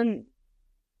one,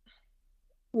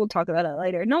 we'll talk about it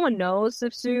later. No one knows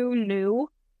if Sue knew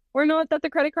or not that the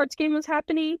credit card scheme was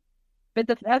happening, but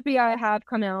the FBI have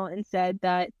come out and said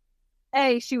that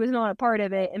A, she was not a part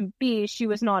of it, and B, she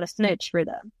was not a snitch for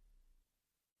them.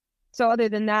 So other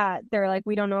than that, they're like,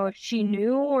 we don't know if she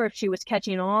knew or if she was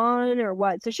catching on or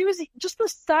what. So she was just a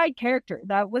side character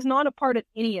that was not a part of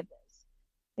any of this.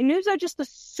 And Nuzzo just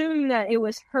assumed that it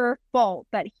was her fault,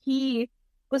 that he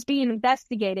was being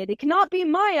investigated. It cannot be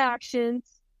my actions.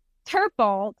 It's her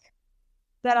fault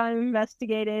that I'm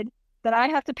investigated, that I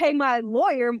have to pay my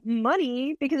lawyer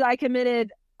money because I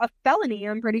committed a felony,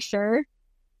 I'm pretty sure.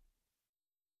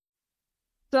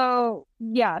 So,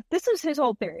 yeah, this is his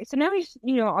whole theory. So now he's,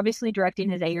 obviously directing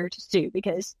his anger to Sue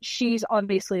because she's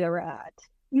obviously a rat.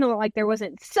 There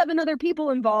wasn't 7 other people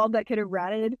involved that could have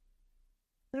ratted.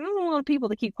 There wasn't a lot of people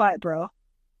to keep quiet, bro.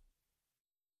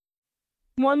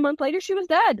 1 month later, she was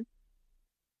dead.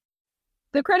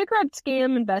 The credit card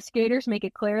scam investigators make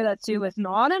it clear that Sue was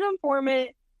not an informant,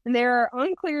 and they are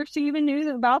unclear if she even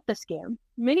knew about the scam.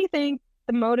 Many think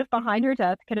the motive behind her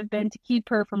death could have been to keep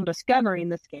her from discovering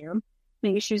the scam.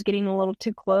 Maybe she was getting a little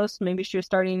too close. Maybe she was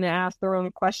starting to ask the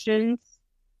wrong questions.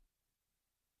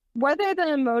 Whether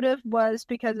the motive was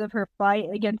because of her fight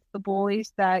against the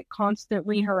bullies that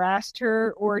constantly harassed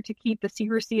her or to keep the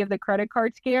secrecy of the credit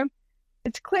card scam,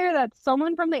 it's clear that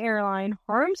someone from the airline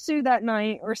harmed Sue that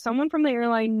night, or someone from the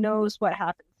airline knows what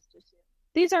happens to Sue.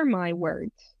 These are my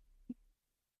words.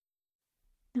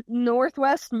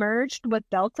 Northwest merged with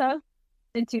Delta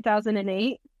in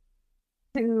 2008,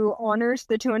 who honors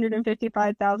the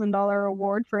 $255,000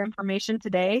 award for information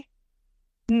today.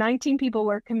 19 people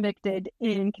were convicted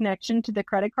in connection to the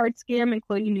credit card scam,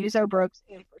 including Newzo, Brooks,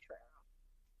 and Potrero.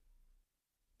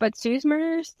 But Sue's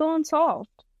murder is still unsolved.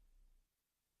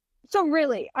 So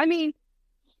really, I mean,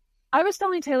 I was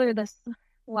telling Taylor this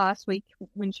last week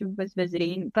when she was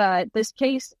visiting that this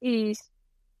case is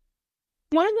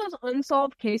one of those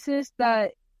unsolved cases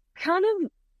that kind of,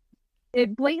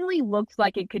 it blatantly looks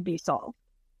like it could be solved.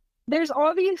 There's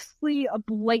obviously a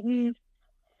blatant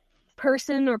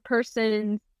person or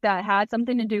persons that had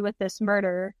something to do with this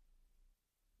murder.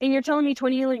 And you're telling me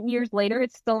 20 years later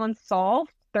it's still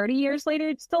unsolved? 30 years later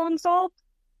it's still unsolved?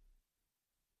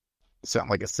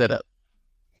 Sound like a setup.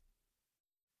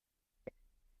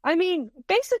 I mean,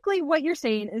 basically what you're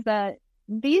saying is that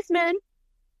these men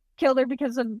killed her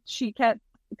because she kept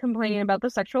complaining about the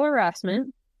sexual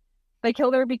harassment. They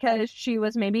killed her because she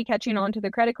was maybe catching on to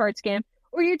the credit card scam.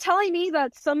 Or you're telling me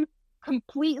that some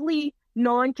completely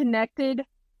non-connected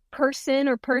person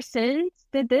or persons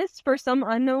did this for some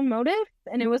unknown motive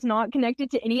and it was not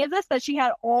connected to any of this, that she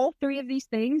had all three of these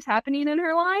things happening in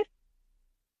her life?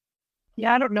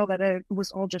 Yeah, I don't know that it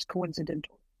was all just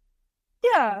coincidental.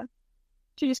 Yeah.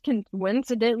 She just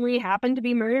coincidentally happened to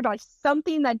be murdered by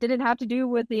something that didn't have to do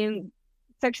with the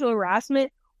sexual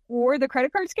harassment or the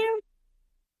credit card scam?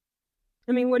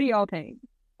 I mean, what do y'all think?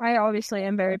 I obviously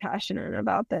am very passionate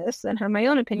about this and have my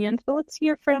own opinions, but let's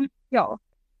hear from y'all.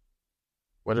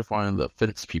 What if one of the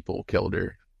fence people killed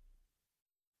her?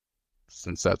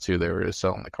 Since that's who they were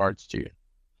selling the cards to,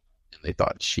 and they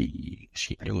thought she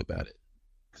knew about it.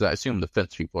 Because I assume the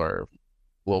fence people are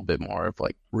a little bit more of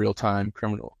like real-time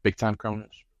criminal, big-time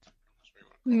criminals.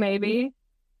 Maybe.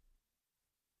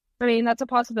 I mean, that's a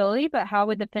possibility, but how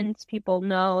would the fence people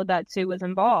know that Sue was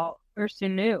involved or Sue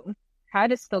knew?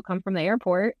 Had it still come from the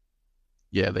airport?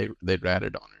 Yeah, they'd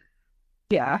ratted on her.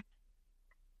 Yeah.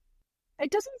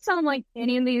 It doesn't sound like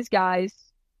any of these guys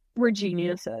were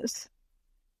geniuses.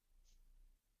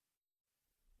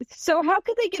 So how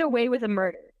could they get away with a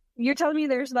murder? You're telling me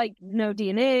there's like no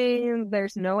DNA,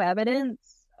 there's no evidence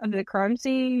of the crime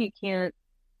scene, you can't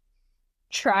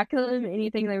track them,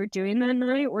 anything they were doing that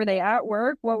night? Were they at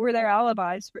work? What were their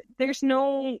alibis? There's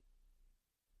no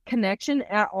connection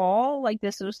at all, like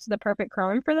this was the perfect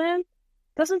crime for them.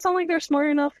 Doesn't sound like they're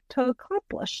smart enough to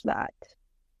accomplish that.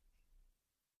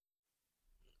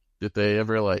 Did they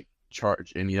ever like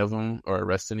charge any of them or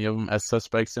arrest any of them as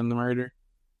suspects in the murder?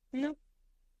 No.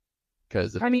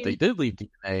 Because if I mean, they did leave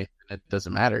DNA, it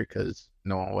doesn't matter because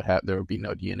no one would have. There would be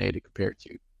no DNA to compare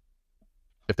to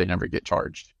if they never get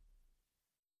charged.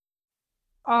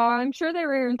 I'm sure they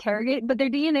were interrogated, but their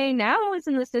DNA now is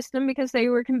in the system because they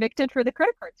were convicted for the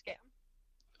credit card scam.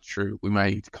 True, we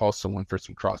might need to call someone for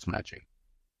some cross matching.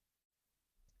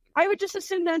 I would just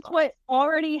assume that's what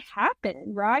already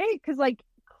happened, right? Because, like,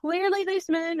 clearly these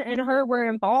men and her were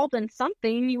involved in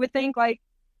something. You would think, like,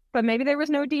 but maybe there was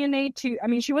no DNA to. I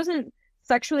mean, she wasn't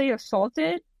sexually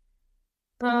assaulted.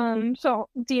 So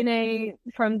DNA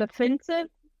from defensive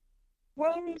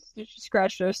wounds. Did she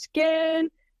scratch their skin?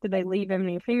 Did they leave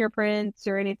any fingerprints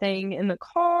or anything in the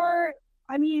car?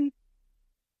 I mean,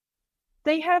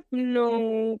 they have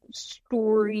no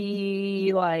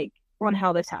story, like, on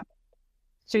how this happened.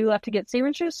 Sue left to get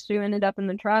sandwiches. Sue ended up in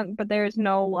the trunk, but there's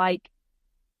no, like,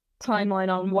 timeline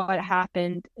on what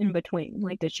happened in between.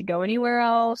 Like, did she go anywhere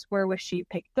else? Where was she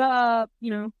picked up?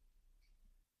 You know?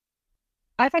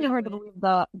 I find it hard to believe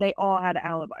that they all had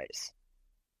alibis.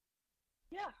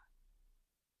 Yeah.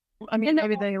 I mean, And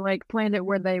maybe they, like, planned it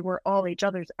where they were all each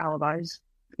other's alibis,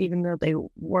 even though they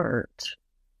weren't.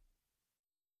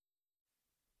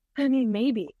 I mean,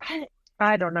 maybe.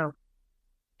 I don't know.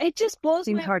 It just blows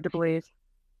Seems my... hard to believe.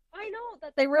 I know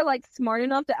that they were, like, smart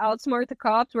enough to outsmart the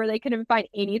cops where they couldn't find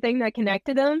anything that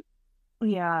connected them.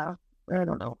 Yeah, I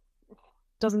don't know.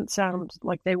 Doesn't sound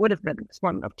like they would have been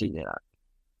smart enough to do that.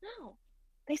 No.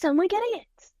 They sound like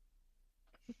idiots.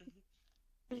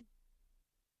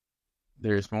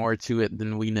 There's more to it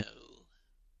than we know.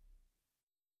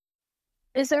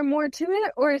 Is there more to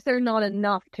it, or is there not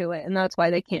enough to it, and that's why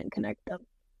they can't connect them?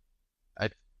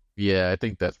 Yeah, I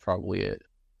think that's probably it.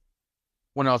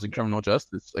 When I was in criminal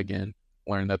justice, again,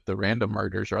 learned that the random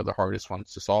murders are the hardest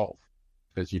ones to solve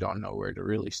because you don't know where to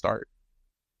really start.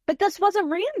 But this wasn't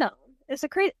random. It's a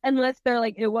crazy, unless they're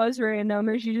like, it was random,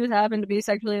 or she just happened to be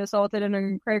sexually assaulted and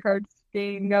a credit card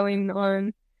scheme going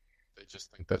on. They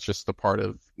just think that's just a part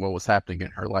of what was happening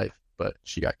in her life, but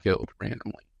she got killed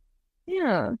randomly.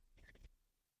 Yeah.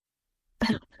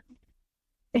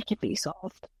 It could be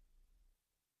solved.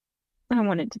 I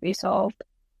want it to be solved.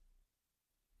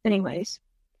 Anyways.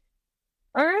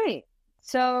 Alright.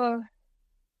 So,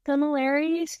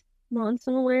 similarities,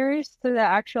 non-similarities to the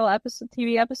actual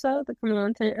TV episode, the criminal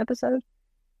intent episode.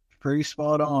 Pretty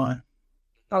spot on.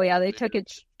 Oh yeah, they took it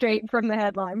straight from the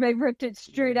headline. They ripped it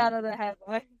straight out of the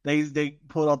headline. They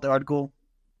pulled out the article,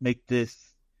 make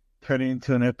this, turn it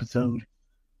into an episode.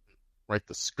 Write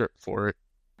the script for it.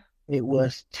 It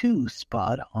was too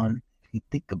spot on, if you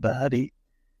think about it.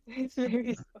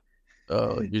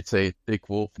 Oh, you'd say Thick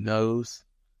Wolf knows.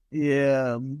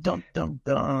 Yeah, dun dun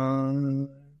dun.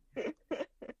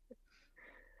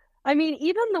 I mean,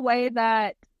 even the way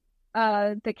that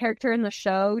the character in the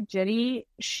show, Jenny,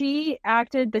 she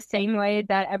acted the same way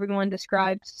that everyone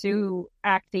describes Sue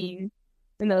acting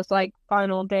in those like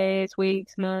final days,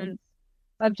 weeks, months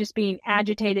of just being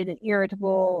agitated and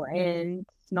irritable and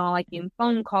not liking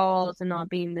phone calls and not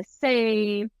being the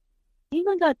same.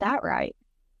 Even got that right.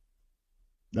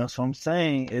 That's what I'm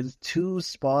saying. It's too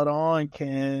spot on,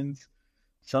 Kens.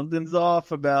 Something's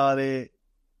off about it.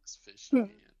 It's fishy, man.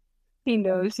 He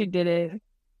knows he did it.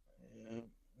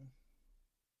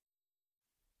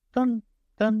 Dun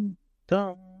dun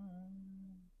dun.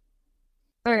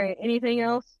 All right. Anything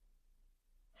else?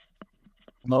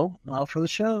 No, not for the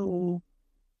show.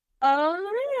 All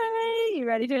right. You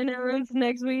ready to announce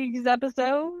next week's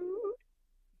episode?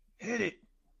 Hit it.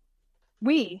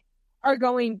 We are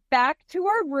going back to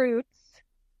our roots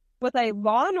with a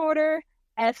Law and Order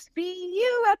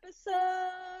SVU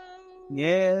episode.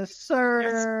 Yes,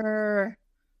 sir.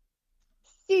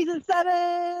 Season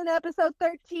 7, episode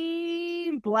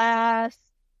 13, Blast.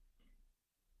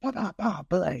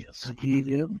 Blast.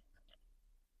 Yeah.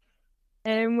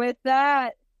 And with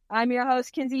that, I'm your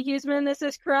host, Kinsey Huseman. This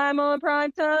is Crime on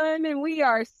Primetime, and we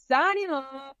are signing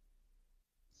off.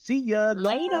 See ya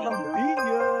Later. See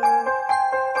ya.